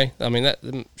 Okay? I mean, that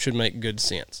should make good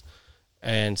sense.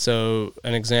 And so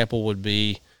an example would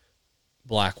be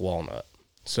black walnut.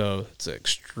 So it's an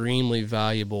extremely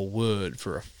valuable wood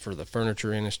for the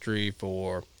furniture industry,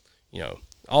 for,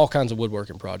 all kinds of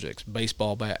woodworking projects,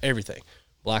 baseball bat, everything.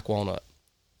 Black walnut,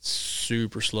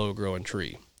 super slow growing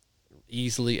tree,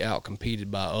 easily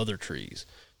outcompeted by other trees,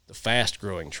 the fast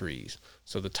growing trees.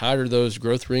 So the tighter those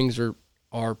growth rings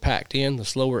are packed in, the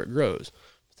slower it grows.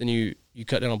 But then you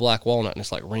cut down a black walnut and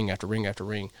it's like ring after ring after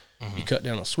ring. You cut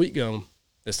down a sweet gum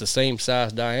that's the same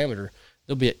size diameter,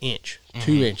 there'll be an inch,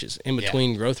 2 inches in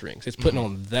between growth rings. It's putting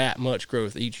on that much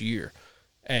growth each year.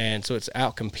 And so it's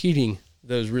outcompeting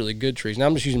those really good trees. Now,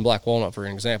 I'm just using black walnut for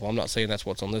an example. I'm not saying that's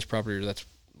what's on this property or that's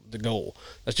the goal.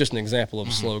 That's just an example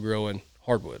of slow-growing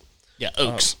hardwood. Yeah,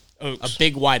 oaks. A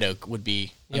big white oak would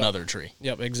be another tree.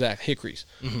 Yep, exact. Hickories.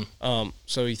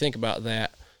 So you think about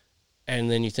that,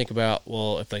 and then you think about,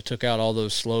 well, if they took out all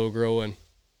those slow-growing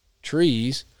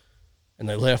trees and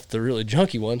they left the really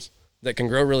junky ones that can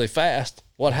grow really fast,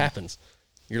 what happens?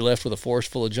 You're left with a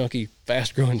forest full of junky,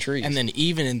 fast-growing trees. And then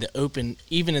even in the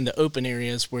open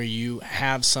areas where you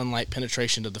have sunlight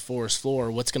penetration to the forest floor,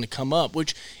 what's going to come up,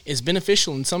 which is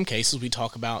beneficial in some cases. We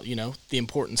talk about, the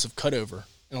importance of cutover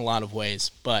in a lot of ways.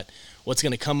 But what's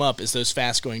going to come up is those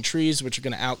fast-growing trees, which are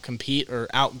going to outcompete or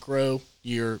outgrow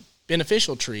your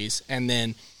beneficial trees. And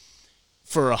then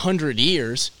for 100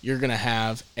 years, you're going to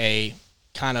have a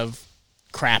kind of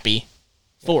crappy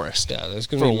forest. Yeah, that's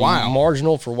going to be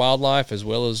marginal for wildlife as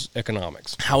well as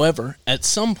economics. However, at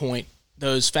some point,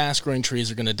 those fast-growing trees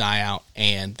are going to die out,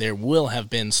 and there will have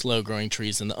been slow-growing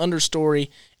trees in the understory,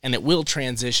 and it will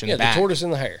transition back. Yeah, the tortoise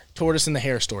and the hare. Tortoise and the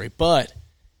hare story. But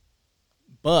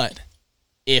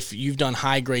if you've done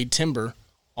high-grade timber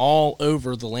all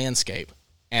over the landscape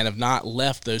and have not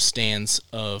left those stands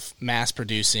of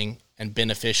mass-producing and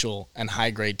beneficial and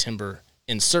high-grade timber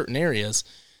in certain areas,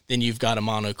 then you've got a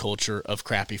monoculture of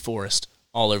crappy forest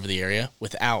all over the area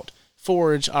without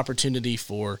forage opportunity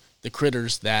for the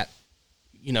critters that,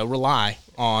 rely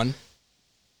on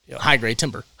high-grade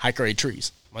timber, high-grade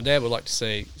trees. My dad would like to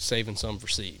say saving some for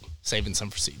seed. Saving some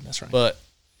for seed, that's right. But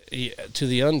to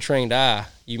the untrained eye,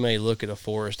 you may look at a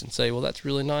forest and say, well, that's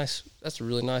really nice. That's a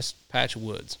really nice patch of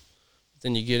woods. But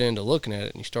then you get into looking at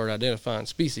it and you start identifying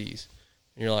species.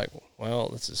 And you're like, well,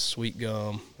 this is sweet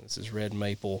gum. This is red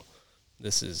maple.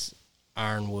 This is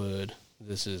ironwood.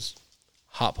 This is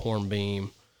hop hornbeam,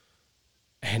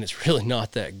 and it's really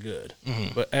not that good.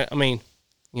 But I mean,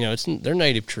 they're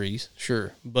native trees,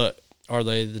 sure. But are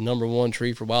they the number one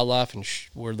tree for wildlife, and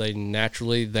were they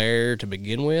naturally there to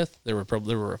begin with? There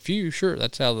were a few, sure.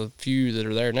 That's how the few that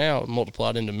are there now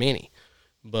multiplied into many.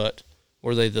 But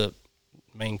were they the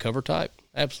main cover type?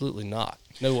 Absolutely not.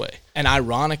 No way. And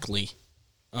ironically,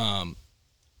 on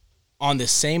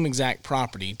this same exact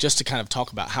property, just to kind of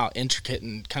talk about how intricate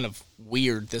and kind of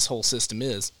weird this whole system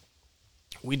is,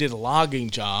 we did a logging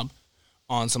job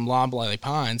on some loblolly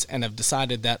pines and have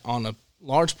decided that on a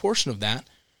large portion of that,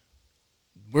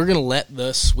 we're going to let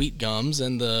the sweet gums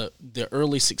and the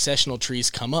early successional trees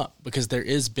come up, because there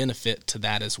is benefit to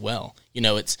that as well. You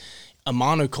know, it's a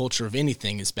monoculture of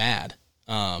anything is bad,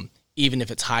 even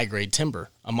if it's high-grade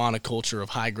timber. A monoculture of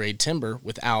high-grade timber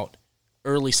without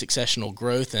early successional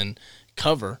growth and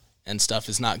cover and stuff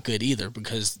is not good either,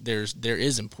 because there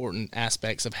is important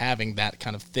aspects of having that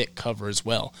kind of thick cover as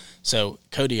well. So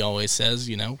Cody always says,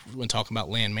 you know, when talking about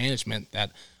land management,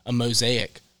 that a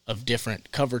mosaic of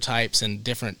different cover types and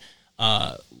different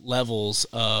levels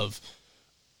of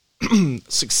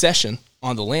succession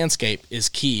on the landscape is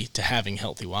key to having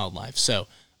healthy wildlife. So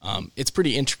it's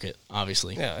pretty intricate,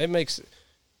 obviously. Yeah, it makes,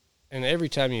 and every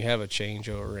time you have a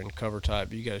changeover in cover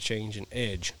type, you got to change an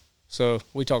edge. So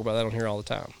we talk about that on here all the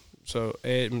time. So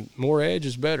more edge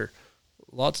is better.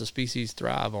 Lots of species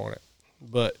thrive on it.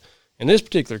 But in this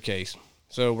particular case,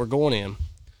 so we're going in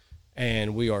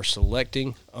and we are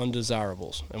selecting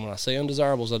undesirables. And when I say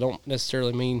undesirables, I don't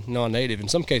necessarily mean non-native. In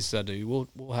some cases I do.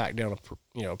 We'll hack down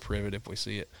a privet if we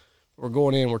see it. We're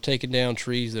going in, we're taking down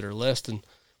trees that are less than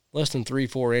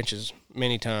 3-4 inches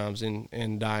many times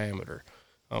in diameter.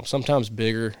 Sometimes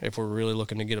bigger if we're really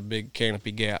looking to get a big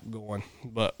canopy gap going.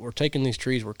 But we're taking these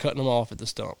trees, we're cutting them off at the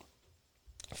stump,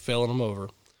 felling them over.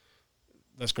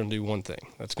 That's going to do one thing.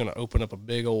 That's going to open up a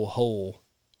big old hole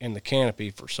in the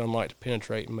canopy for sunlight to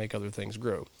penetrate and make other things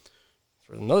grow.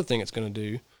 For another thing it's going to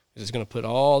do is it's going to put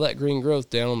all that green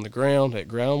growth down on the ground at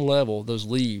ground level, those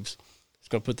leaves. It's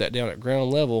going to put that down at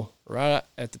ground level right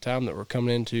at the time that we're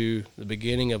coming into the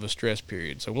beginning of a stress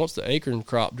period. So once the acorn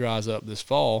crop dries up this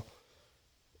fall,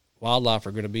 wildlife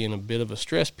are going to be in a bit of a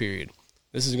stress period.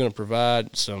 This is going to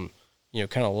provide some,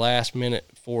 kind of last-minute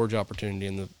forage opportunity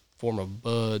in the form of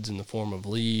buds, in the form of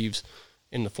leaves,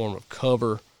 in the form of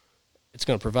cover. It's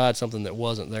going to provide something that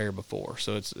wasn't there before.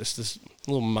 So it's this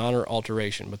little minor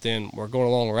alteration. But then we're going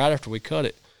along right after we cut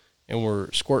it, and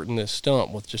we're squirting this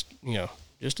stump with just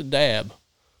a dab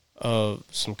of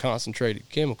some concentrated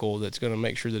chemical that's going to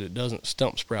make sure that it doesn't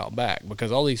stump sprout back,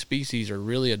 because all these species are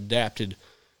really adapted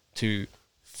to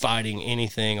fighting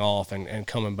anything off and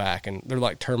coming back. And they're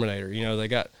like Terminator. They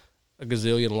got a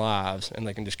gazillion lives, and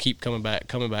they can just keep coming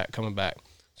back.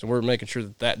 So we're making sure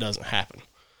that doesn't happen.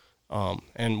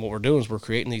 And what we're doing is we're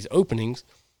creating these openings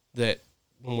that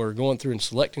when we're going through and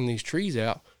selecting these trees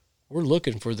out, we're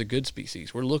looking for the good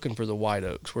species. We're looking for the white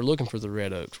oaks. We're looking for the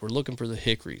red oaks. We're looking for the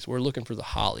hickories. We're looking for the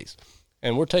hollies.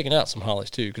 And we're taking out some hollies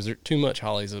too, because too much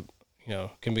hollies,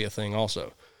 can be a thing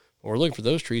also. But we're looking for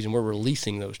those trees, and we're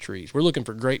releasing those trees. We're looking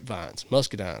for grapevines,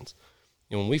 muscadines.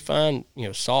 When we find,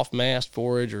 soft mast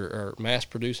forage or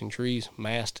mass-producing trees,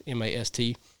 mast,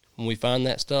 M-A-S-T, when we find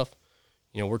that stuff,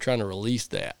 we're trying to release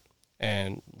that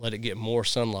and let it get more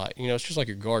sunlight. It's just like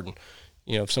your garden.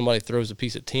 If somebody throws a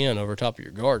piece of tin over top of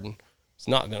your garden, it's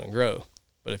not going to grow.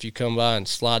 But if you come by and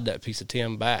slide that piece of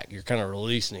tin back, you're kind of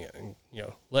releasing it and,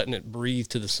 letting it breathe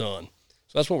to the sun.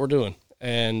 So that's what we're doing.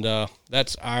 And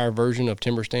that's our version of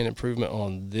timber stand improvement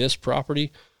on this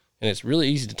property. And it's really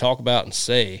easy to talk about and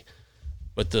say,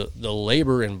 but the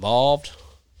labor involved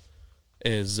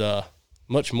is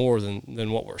much more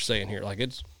than what we're saying here. Like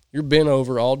you're bent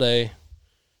over all day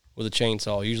with a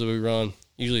chainsaw.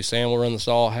 Usually Sam will run the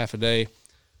saw half a day,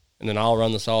 and then I'll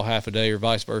run the saw half a day, or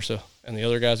vice versa. And the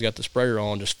other guy's got the sprayer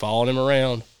on, just following him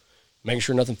around, making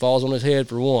sure nothing falls on his head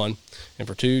for one, and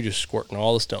for two, just squirting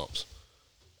all the stumps.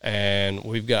 And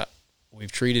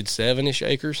we've treated 7-ish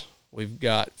acres. We've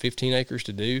got 15 acres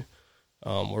to do.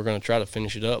 We're going to try to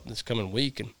finish it up this coming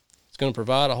week, and it's going to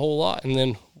provide a whole lot. And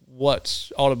then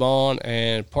what's Audubon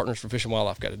and Partners for Fish and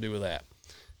Wildlife got to do with that?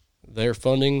 They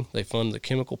fund the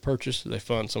chemical purchase, they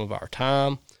fund some of our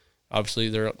time. Obviously,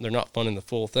 they're not funding the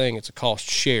full thing. It's a cost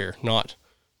share, not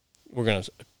we're going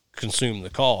to consume the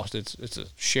cost. It's a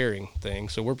sharing thing.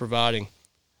 So we're providing,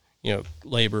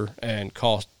 labor and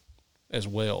cost as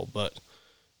well. But,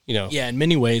 yeah, in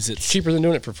many ways it's cheaper than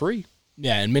doing it for free.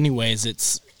 Yeah, in many ways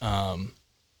it's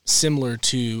similar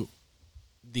to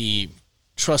the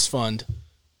trust fund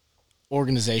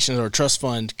organizations or trust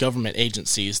fund government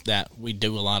agencies that we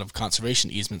do a lot of conservation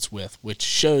easements with, which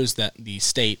shows that the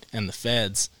state and the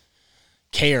feds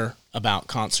care about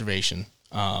conservation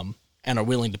and are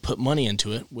willing to put money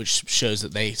into it, which shows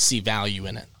that they see value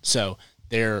in it. So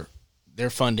they're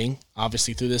funding,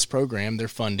 obviously through this program, they're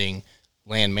funding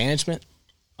land management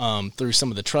through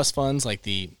some of the trust funds like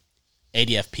the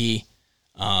ADFP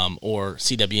or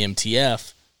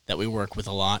CWMTF that we work with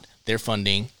a lot. They're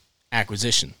funding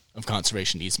acquisition of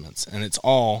conservation easements, and it's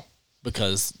all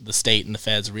because the state and the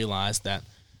feds realize that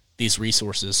these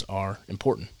resources are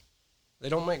important. They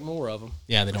don't make more of them.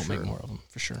 Yeah, they don't make more of them,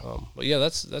 for sure. But yeah,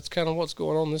 that's kind of what's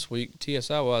going on this week,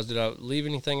 TSI wise. Did I leave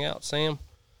anything out, Sam,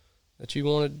 that you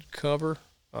wanted to cover?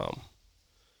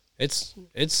 It's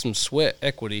some sweat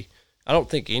equity. I don't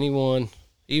think anyone,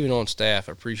 even on staff,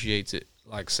 appreciates it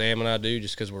like Sam and I do,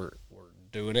 just because we're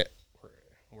doing it,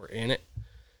 we're in it,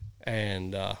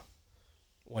 and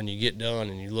when you get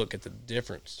done and you look at the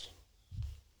difference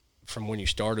from when you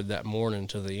started that morning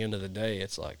to the end of the day,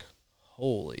 it's like,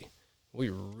 holy. We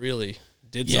really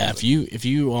did something. Yeah, if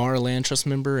you are a land trust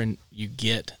member and you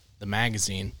get the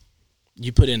magazine,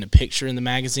 you put in a picture in the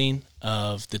magazine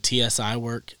of the TSI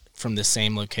work from the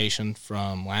same location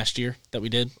from last year that we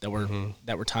did, that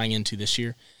we're tying into this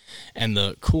year. And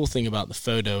the cool thing about the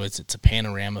photo is it's a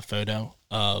panorama photo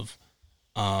of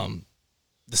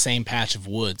the same patch of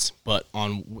woods, but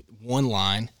on one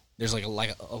line, there's like a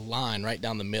line right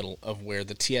down the middle of where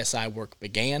the TSI work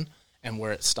began and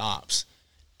where it stops.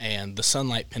 And the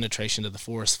sunlight penetration to the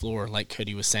forest floor, like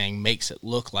Cody was saying, makes it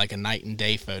look like a night and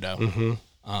day photo.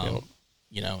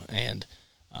 You know, and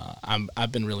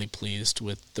I've been really pleased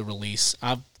with the release.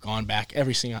 I've gone back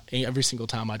every single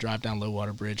time I drive down Low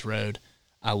Water Bridge Road.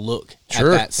 I look at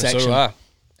that section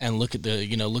and look at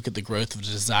the growth of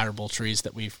desirable trees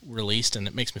that we've released, and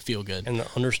it makes me feel good. And the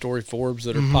understory forbs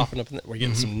that are popping up in there. We're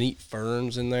getting some neat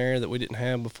ferns in there that we didn't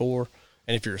have before.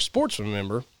 And if you're a sportsman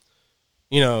member,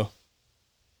 you know,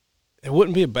 it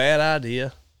wouldn't be a bad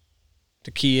idea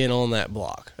to key in on that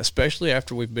block, especially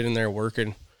after we've been in there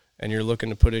working and you're looking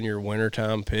to put in your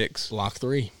wintertime picks. Block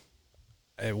 3.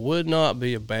 It would not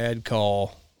be a bad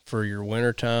call for your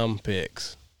wintertime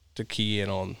picks to key in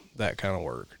on that kind of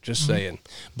work. Just saying.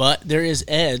 But there is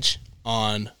edge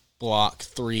on block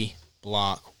 3,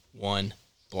 block 1,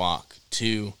 block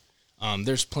 2.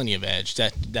 There's plenty of edge.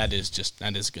 That is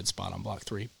a good spot on block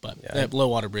 3. But that Low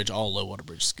Water Bridge, all Low Water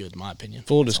Bridge is good in my opinion.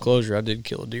 Full disclosure, I did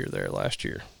kill a deer there last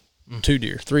year. 2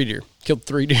 deer, 3 deer. Killed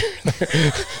 3 deer.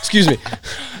 Excuse me.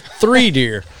 3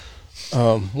 deer.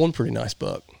 One pretty nice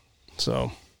buck.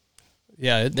 So,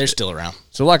 yeah. They're still around.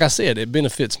 So, like I said, it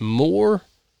benefits more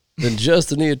than just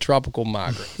the neotropical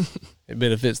migrant. It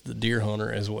benefits the deer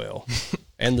hunter as well,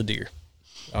 and the deer.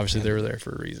 Obviously, they were there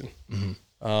for a reason.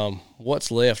 What's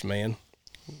left, man?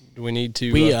 Do we need to?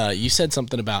 You said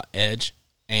something about edge,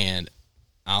 and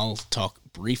I'll talk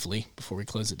briefly before we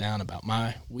close it down about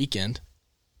my weekend,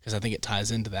 because I think it ties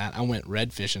into that. I went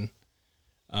red fishing,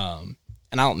 and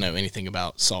I don't know anything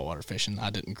about saltwater fishing.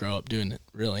 I didn't grow up doing it,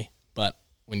 really. But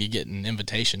when you get an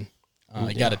invitation,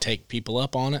 you got to take people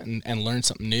up on it and learn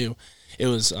something new. It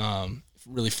was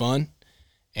really fun,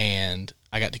 and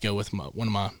I got to go with one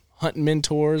of my hunting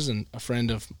mentors and a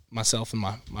friend of myself and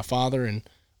my father and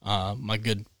my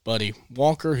good buddy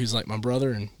Walker, who's like my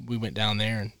brother, and we went down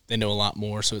there, and they know a lot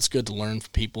more, so it's good to learn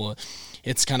from people.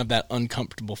 It's kind of that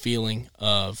uncomfortable feeling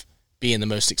of being the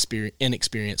most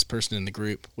inexperienced person in the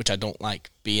group, which I don't like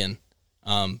being.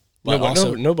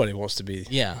 But nobody wants to be.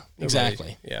 Yeah,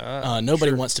 exactly. Yeah,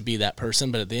 nobody wants to be that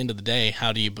person, but at the end of the day,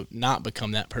 how do you not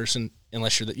become that person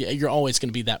unless you're always going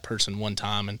to be that person one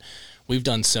time? And we've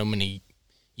done so many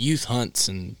youth hunts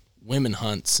and women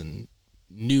hunts and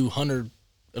new hunter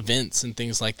events and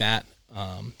things like that,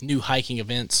 new hiking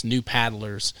events, new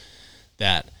paddlers,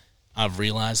 that I've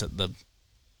realized that the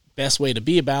best way to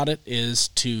be about it is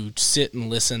to sit and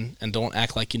listen and don't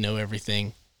act like you know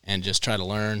everything and just try to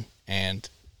learn. And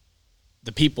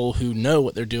the people who know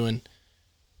what they're doing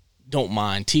don't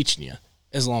mind teaching you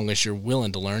as long as you're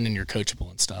willing to learn and you're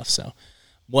coachable and stuff. So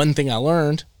one thing I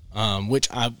learned, which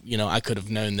I could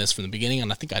have known this from the beginning,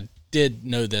 and I think I did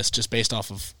know this just based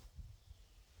off of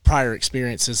prior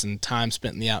experiences and time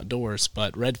spent in the outdoors,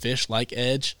 but redfish like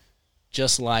edge,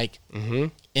 just like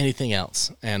anything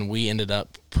else. And we ended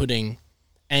up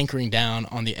anchoring down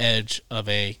on the edge of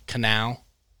a canal.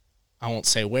 I won't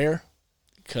say where,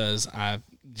 because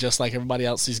just like everybody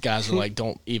else, these guys are like,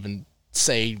 don't even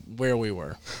say where we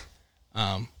were.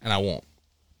 And I won't.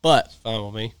 But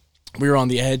follow me. We were on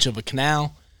the edge of a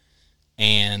canal,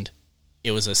 and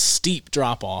it was a steep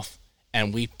drop-off,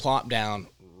 and we plopped down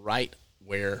right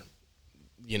where,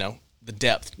 the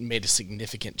depth made a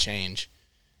significant change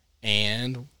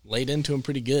and laid into them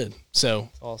pretty good. So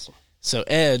awesome. So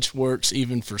edge works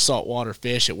even for saltwater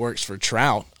fish. It works for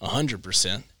trout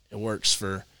 100%. It works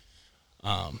for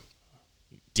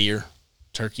deer,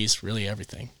 turkeys, really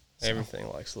everything. So. Everything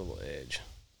likes a little edge.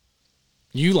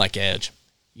 You like edge.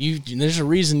 There's a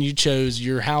reason you chose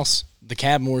your house, the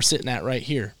cabin we're sitting at right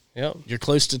here. Yep. You're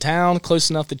close to town, close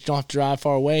enough that you don't have to drive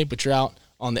far away, but you're out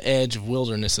on the edge of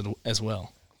wilderness as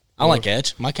well. I like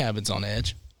edge. My cabin's on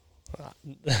edge.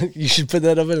 You should put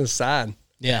that up in a sign.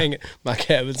 Yeah. Hang it. My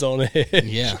cabin's on edge.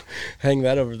 Yeah. Hang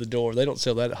that over the door. They don't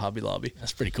sell that at Hobby Lobby.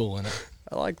 That's pretty cool, isn't it?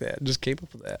 I like that. Just keep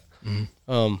up with that. Mm-hmm.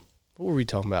 What were we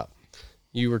talking about?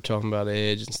 You were talking about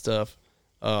edge and stuff.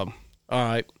 All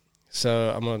right.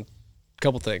 So I'm going to –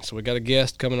 couple things. So we got a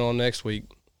guest coming on next week.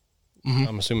 Mm-hmm.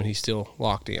 I'm assuming he's still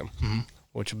locked in,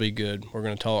 which will be good. We're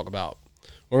going to talk about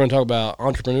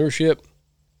entrepreneurship.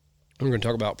 We're going to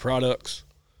talk about products.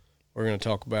 We're going to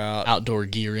talk about outdoor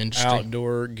gear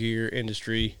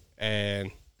industry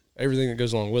and everything that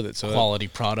goes along with it. So quality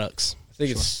products. I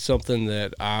think it's something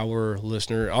that our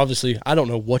listener, obviously, I don't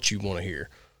know what you want to hear.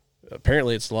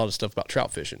 Apparently, it's a lot of stuff about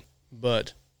trout fishing,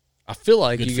 but I feel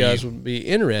like you guys would be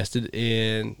interested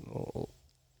in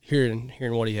hearing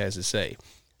what he has to say.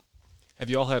 Have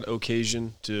you all had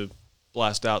occasion to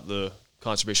blast out the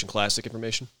Conservation Classic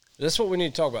information? That's what we need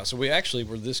to talk about. So we actually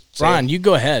were this. Brian, you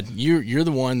go ahead. You're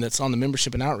the one that's on the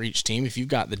membership and outreach team. If you've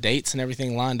got the dates and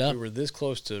everything lined up. We were this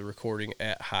close to recording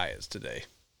at Hyatt's today.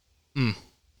 I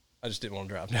just didn't want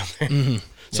to drive down there. Mm-hmm.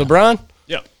 So Brian,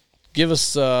 yeah, give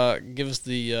us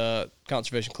the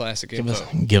Conservation Classic info.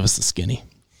 Give us the skinny.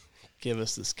 Give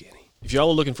us the skinny. If y'all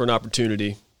are looking for an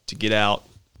opportunity to get out,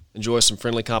 enjoy some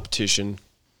friendly competition,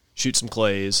 shoot some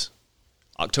clays,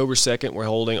 October 2nd, we're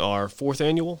holding our 4th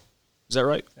annual. Is that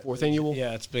right? 4th annual?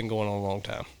 Yeah, it's been going on a long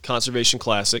time. Conservation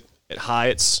Classic at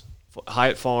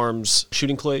Hyatt Farms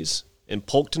Shooting Clays in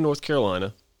Polkton, North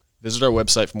Carolina. Visit our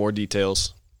website for more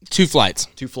details. 2 flights.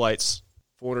 2 flights,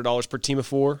 $400 per team of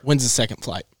 4. When's the second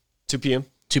flight? 2 p.m.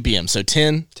 2 p.m. So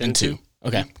 10 and 2. 2.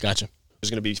 Okay, gotcha. There's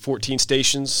going to be 14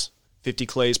 stations, 50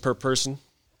 clays per person.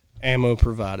 Ammo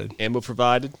provided.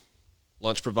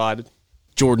 Lunch provided.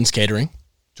 Jordan's Catering.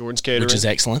 Which is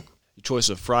excellent. Your choice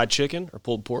of fried chicken or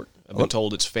pulled pork. I've been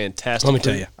told it's fantastic. Let me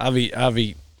tell you,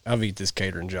 I've eat this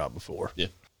catering job before. Yeah.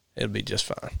 It'll be just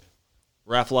fine.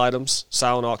 Raffle items,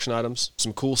 silent auction items,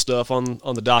 some cool stuff on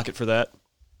the docket for that.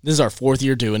 This is our 4th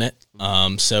year doing it.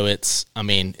 So it's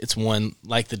one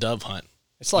like the dove hunt.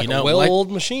 It's like a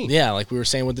well-oiled machine. Yeah, like we were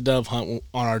saying with the dove hunt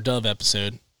on our dove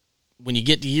episode. When you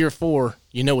get to year 4,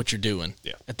 you know what you're doing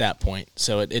at that point.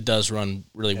 So it does run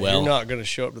really well. You're not going to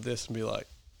show up to this and be like,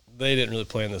 they didn't really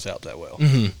plan this out that well.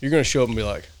 Mm-hmm. You're going to show up and be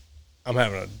like, I'm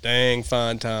having a dang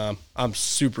fine time. I'm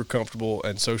super comfortable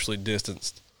and socially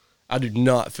distanced. I do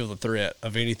not feel the threat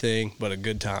of anything but a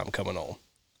good time coming on.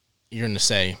 You're going to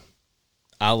say,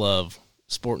 I love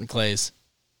Sporting Clays.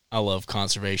 I love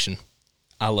conservation.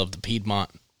 I love the Piedmont.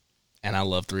 And I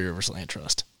love Three Rivers Land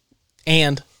Trust.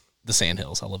 And the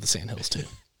Sandhills. I love the Sandhills too.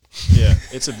 Yeah,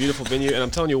 it's a beautiful venue. And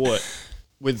I'm telling you what,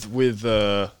 with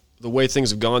the way things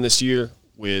have gone this year,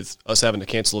 with us having to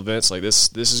cancel events like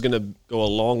this is going to go a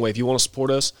long way. If you want to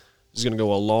support us, this is going to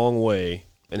go a long way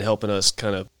in helping us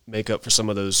kind of make up for some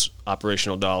of those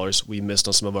operational dollars we missed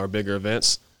on some of our bigger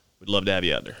events. We'd love to have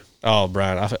you out there. Oh,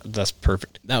 Brian, that's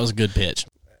perfect. That was a good pitch.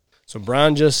 So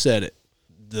Brian just said it.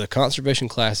 The Conservation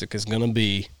Classic is going to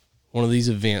be one of these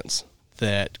events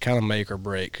that kind of make or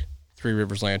break Three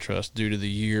Rivers Land Trust due to the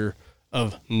year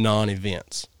of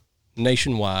non-events.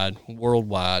 Nationwide,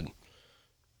 worldwide,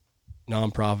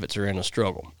 nonprofits are in a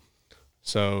struggle.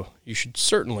 So you should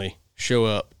certainly show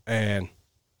up and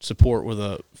support with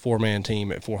a 4-man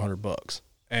team at $400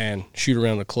 and shoot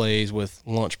around the clays with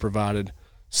lunch provided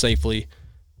safely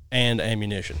and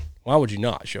ammunition. Why would you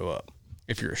not show up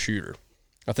if you're a shooter?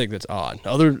 I think that's odd.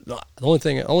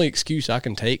 The only excuse I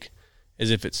can take is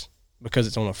if it's because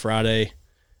it's on a Friday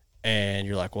and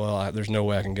you're like, well, there's no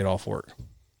way I can get off work.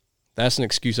 That's an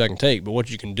excuse I can take. But what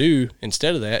you can do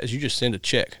instead of that is you just send a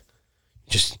check.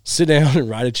 Just sit down and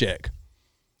write a check.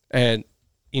 And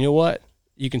you know what?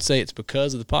 You can say it's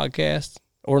because of the podcast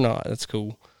or not. That's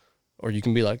cool. Or you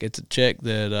can be like, it's a check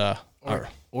that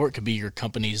or it could be your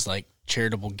company's like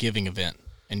charitable giving event,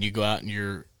 and you go out and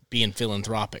you're being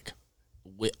philanthropic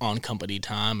on company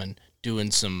time and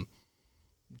doing some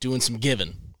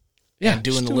giving, and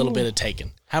doing a little bit of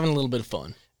taking, having a little bit of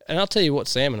fun. And I'll tell you what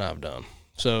Sam and I have done.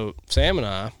 So Sam and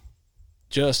I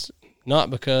just not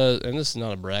because, and this is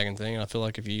not a bragging thing. I feel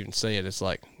like if you even say it, it's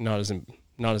like not as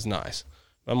nice.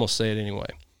 But I'm gonna say it anyway.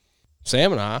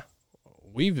 Sam and I,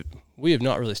 we have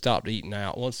not really stopped eating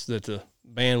out once that the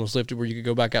ban was lifted where you could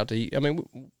go back out to eat. I mean,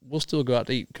 we'll still go out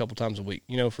to eat a couple times a week,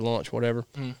 for lunch, whatever.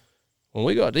 Mm. When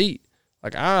we go out to eat,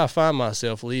 Like, I find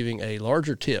myself leaving a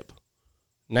larger tip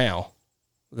now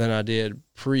than I did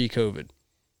pre-COVID.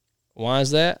 Why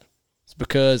is that? It's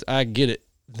because I get it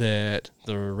that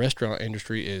the restaurant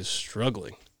industry is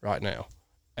struggling right now.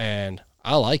 And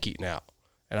I like eating out.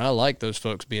 And I like those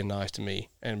folks being nice to me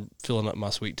and filling up my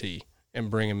sweet tea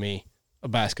and bringing me a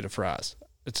basket of fries.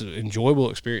 It's an enjoyable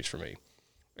experience for me.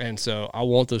 And so I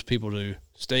want those people to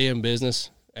stay in business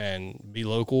and be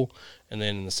local. And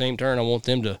then in the same turn, I want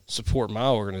them to support my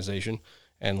organization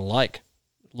and like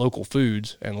local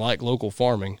foods and like local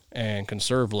farming and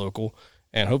conserve local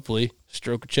and hopefully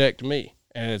stroke a check to me.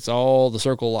 And it's all the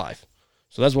circle of life.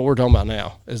 So that's what we're talking about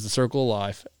now, is the circle of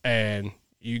life and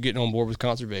you getting on board with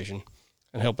conservation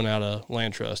and helping out a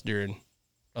land trust during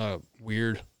a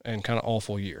weird and kind of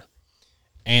awful year.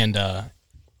 And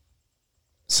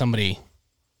somebody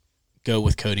go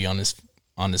with Cody on his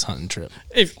hunting trip.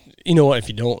 If you know what, if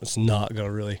you don't, it's not going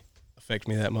to really affect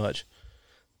me that much.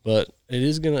 But it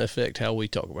is going to affect how we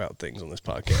talk about things on this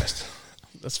podcast.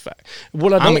 That's a fact.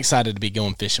 I'm excited to be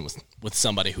going fishing with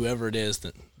somebody, whoever it is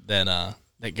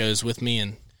that goes with me,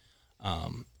 and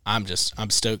I'm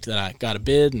stoked that I got a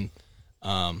bid,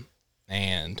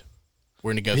 and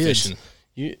we're gonna go fishing.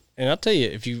 And I'll tell you,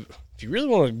 if you really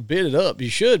want to bid it up, you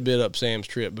should bid up Sam's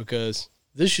trip, because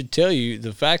this should tell you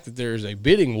the fact that there's a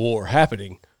bidding war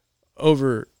happening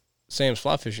over Sam's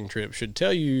fly fishing trip should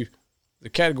tell you the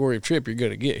category of trip you're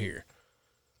going to get here.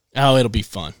 Oh, it'll be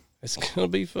fun. It's going to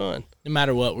be fun. No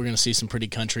matter what, we're going to see some pretty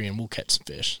country, and we'll catch some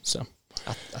fish. So,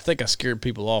 I think I scared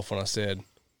people off when I said,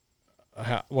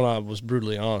 when I was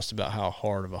brutally honest about how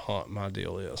hard of a hunt my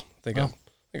deal is. I think I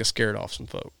scared off some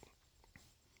folk.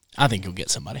 I think you'll get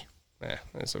somebody. Yeah,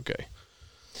 that's okay.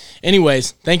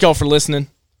 Anyways, thank y'all for listening.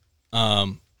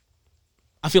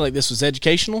 I feel like this was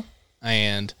educational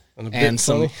and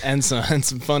some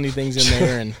funny things in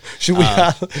there. And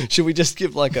should we just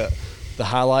give like the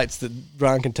highlights that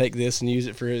Brian can take this and use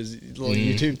it for his little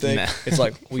YouTube thing? Nah. It's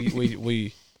like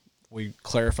we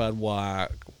clarified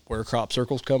where crop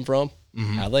circles come from,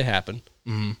 how they happen.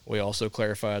 Mm-hmm. We also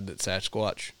clarified that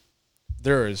Sasquatch,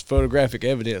 there is photographic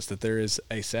evidence that there is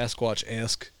a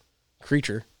Sasquatch-esque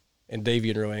creature in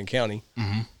Davie and Rowan County.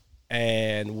 Mm-hmm.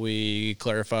 And we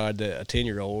clarified that a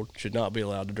 10-year-old should not be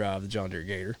allowed to drive the John Deere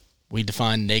Gator. We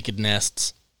defined naked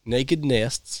nests.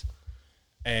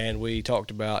 And we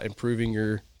talked about improving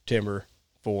your timber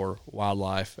for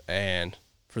wildlife and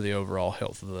for the overall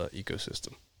health of the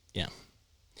ecosystem. Yeah.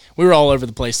 We were all over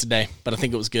the place today, but I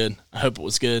think it was good. I hope it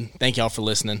was good. Thank y'all for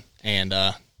listening, and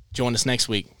join us next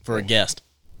week for a guest.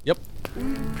 Yep.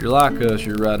 If you're like us,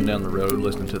 you're riding down the road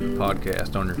listening to the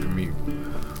podcast on your commute.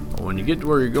 When you get to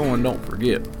where you're going, don't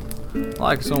forget,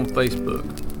 like us on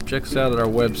Facebook. Check us out at our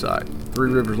website,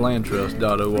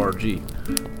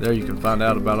 threeriverslandtrust.org. There you can find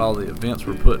out about all the events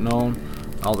we're putting on,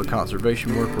 all the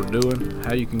conservation work we're doing,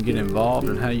 how you can get involved,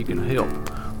 and how you can help.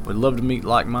 We'd love to meet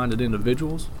like-minded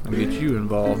individuals and get you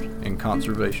involved in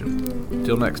conservation.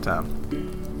 Until next time.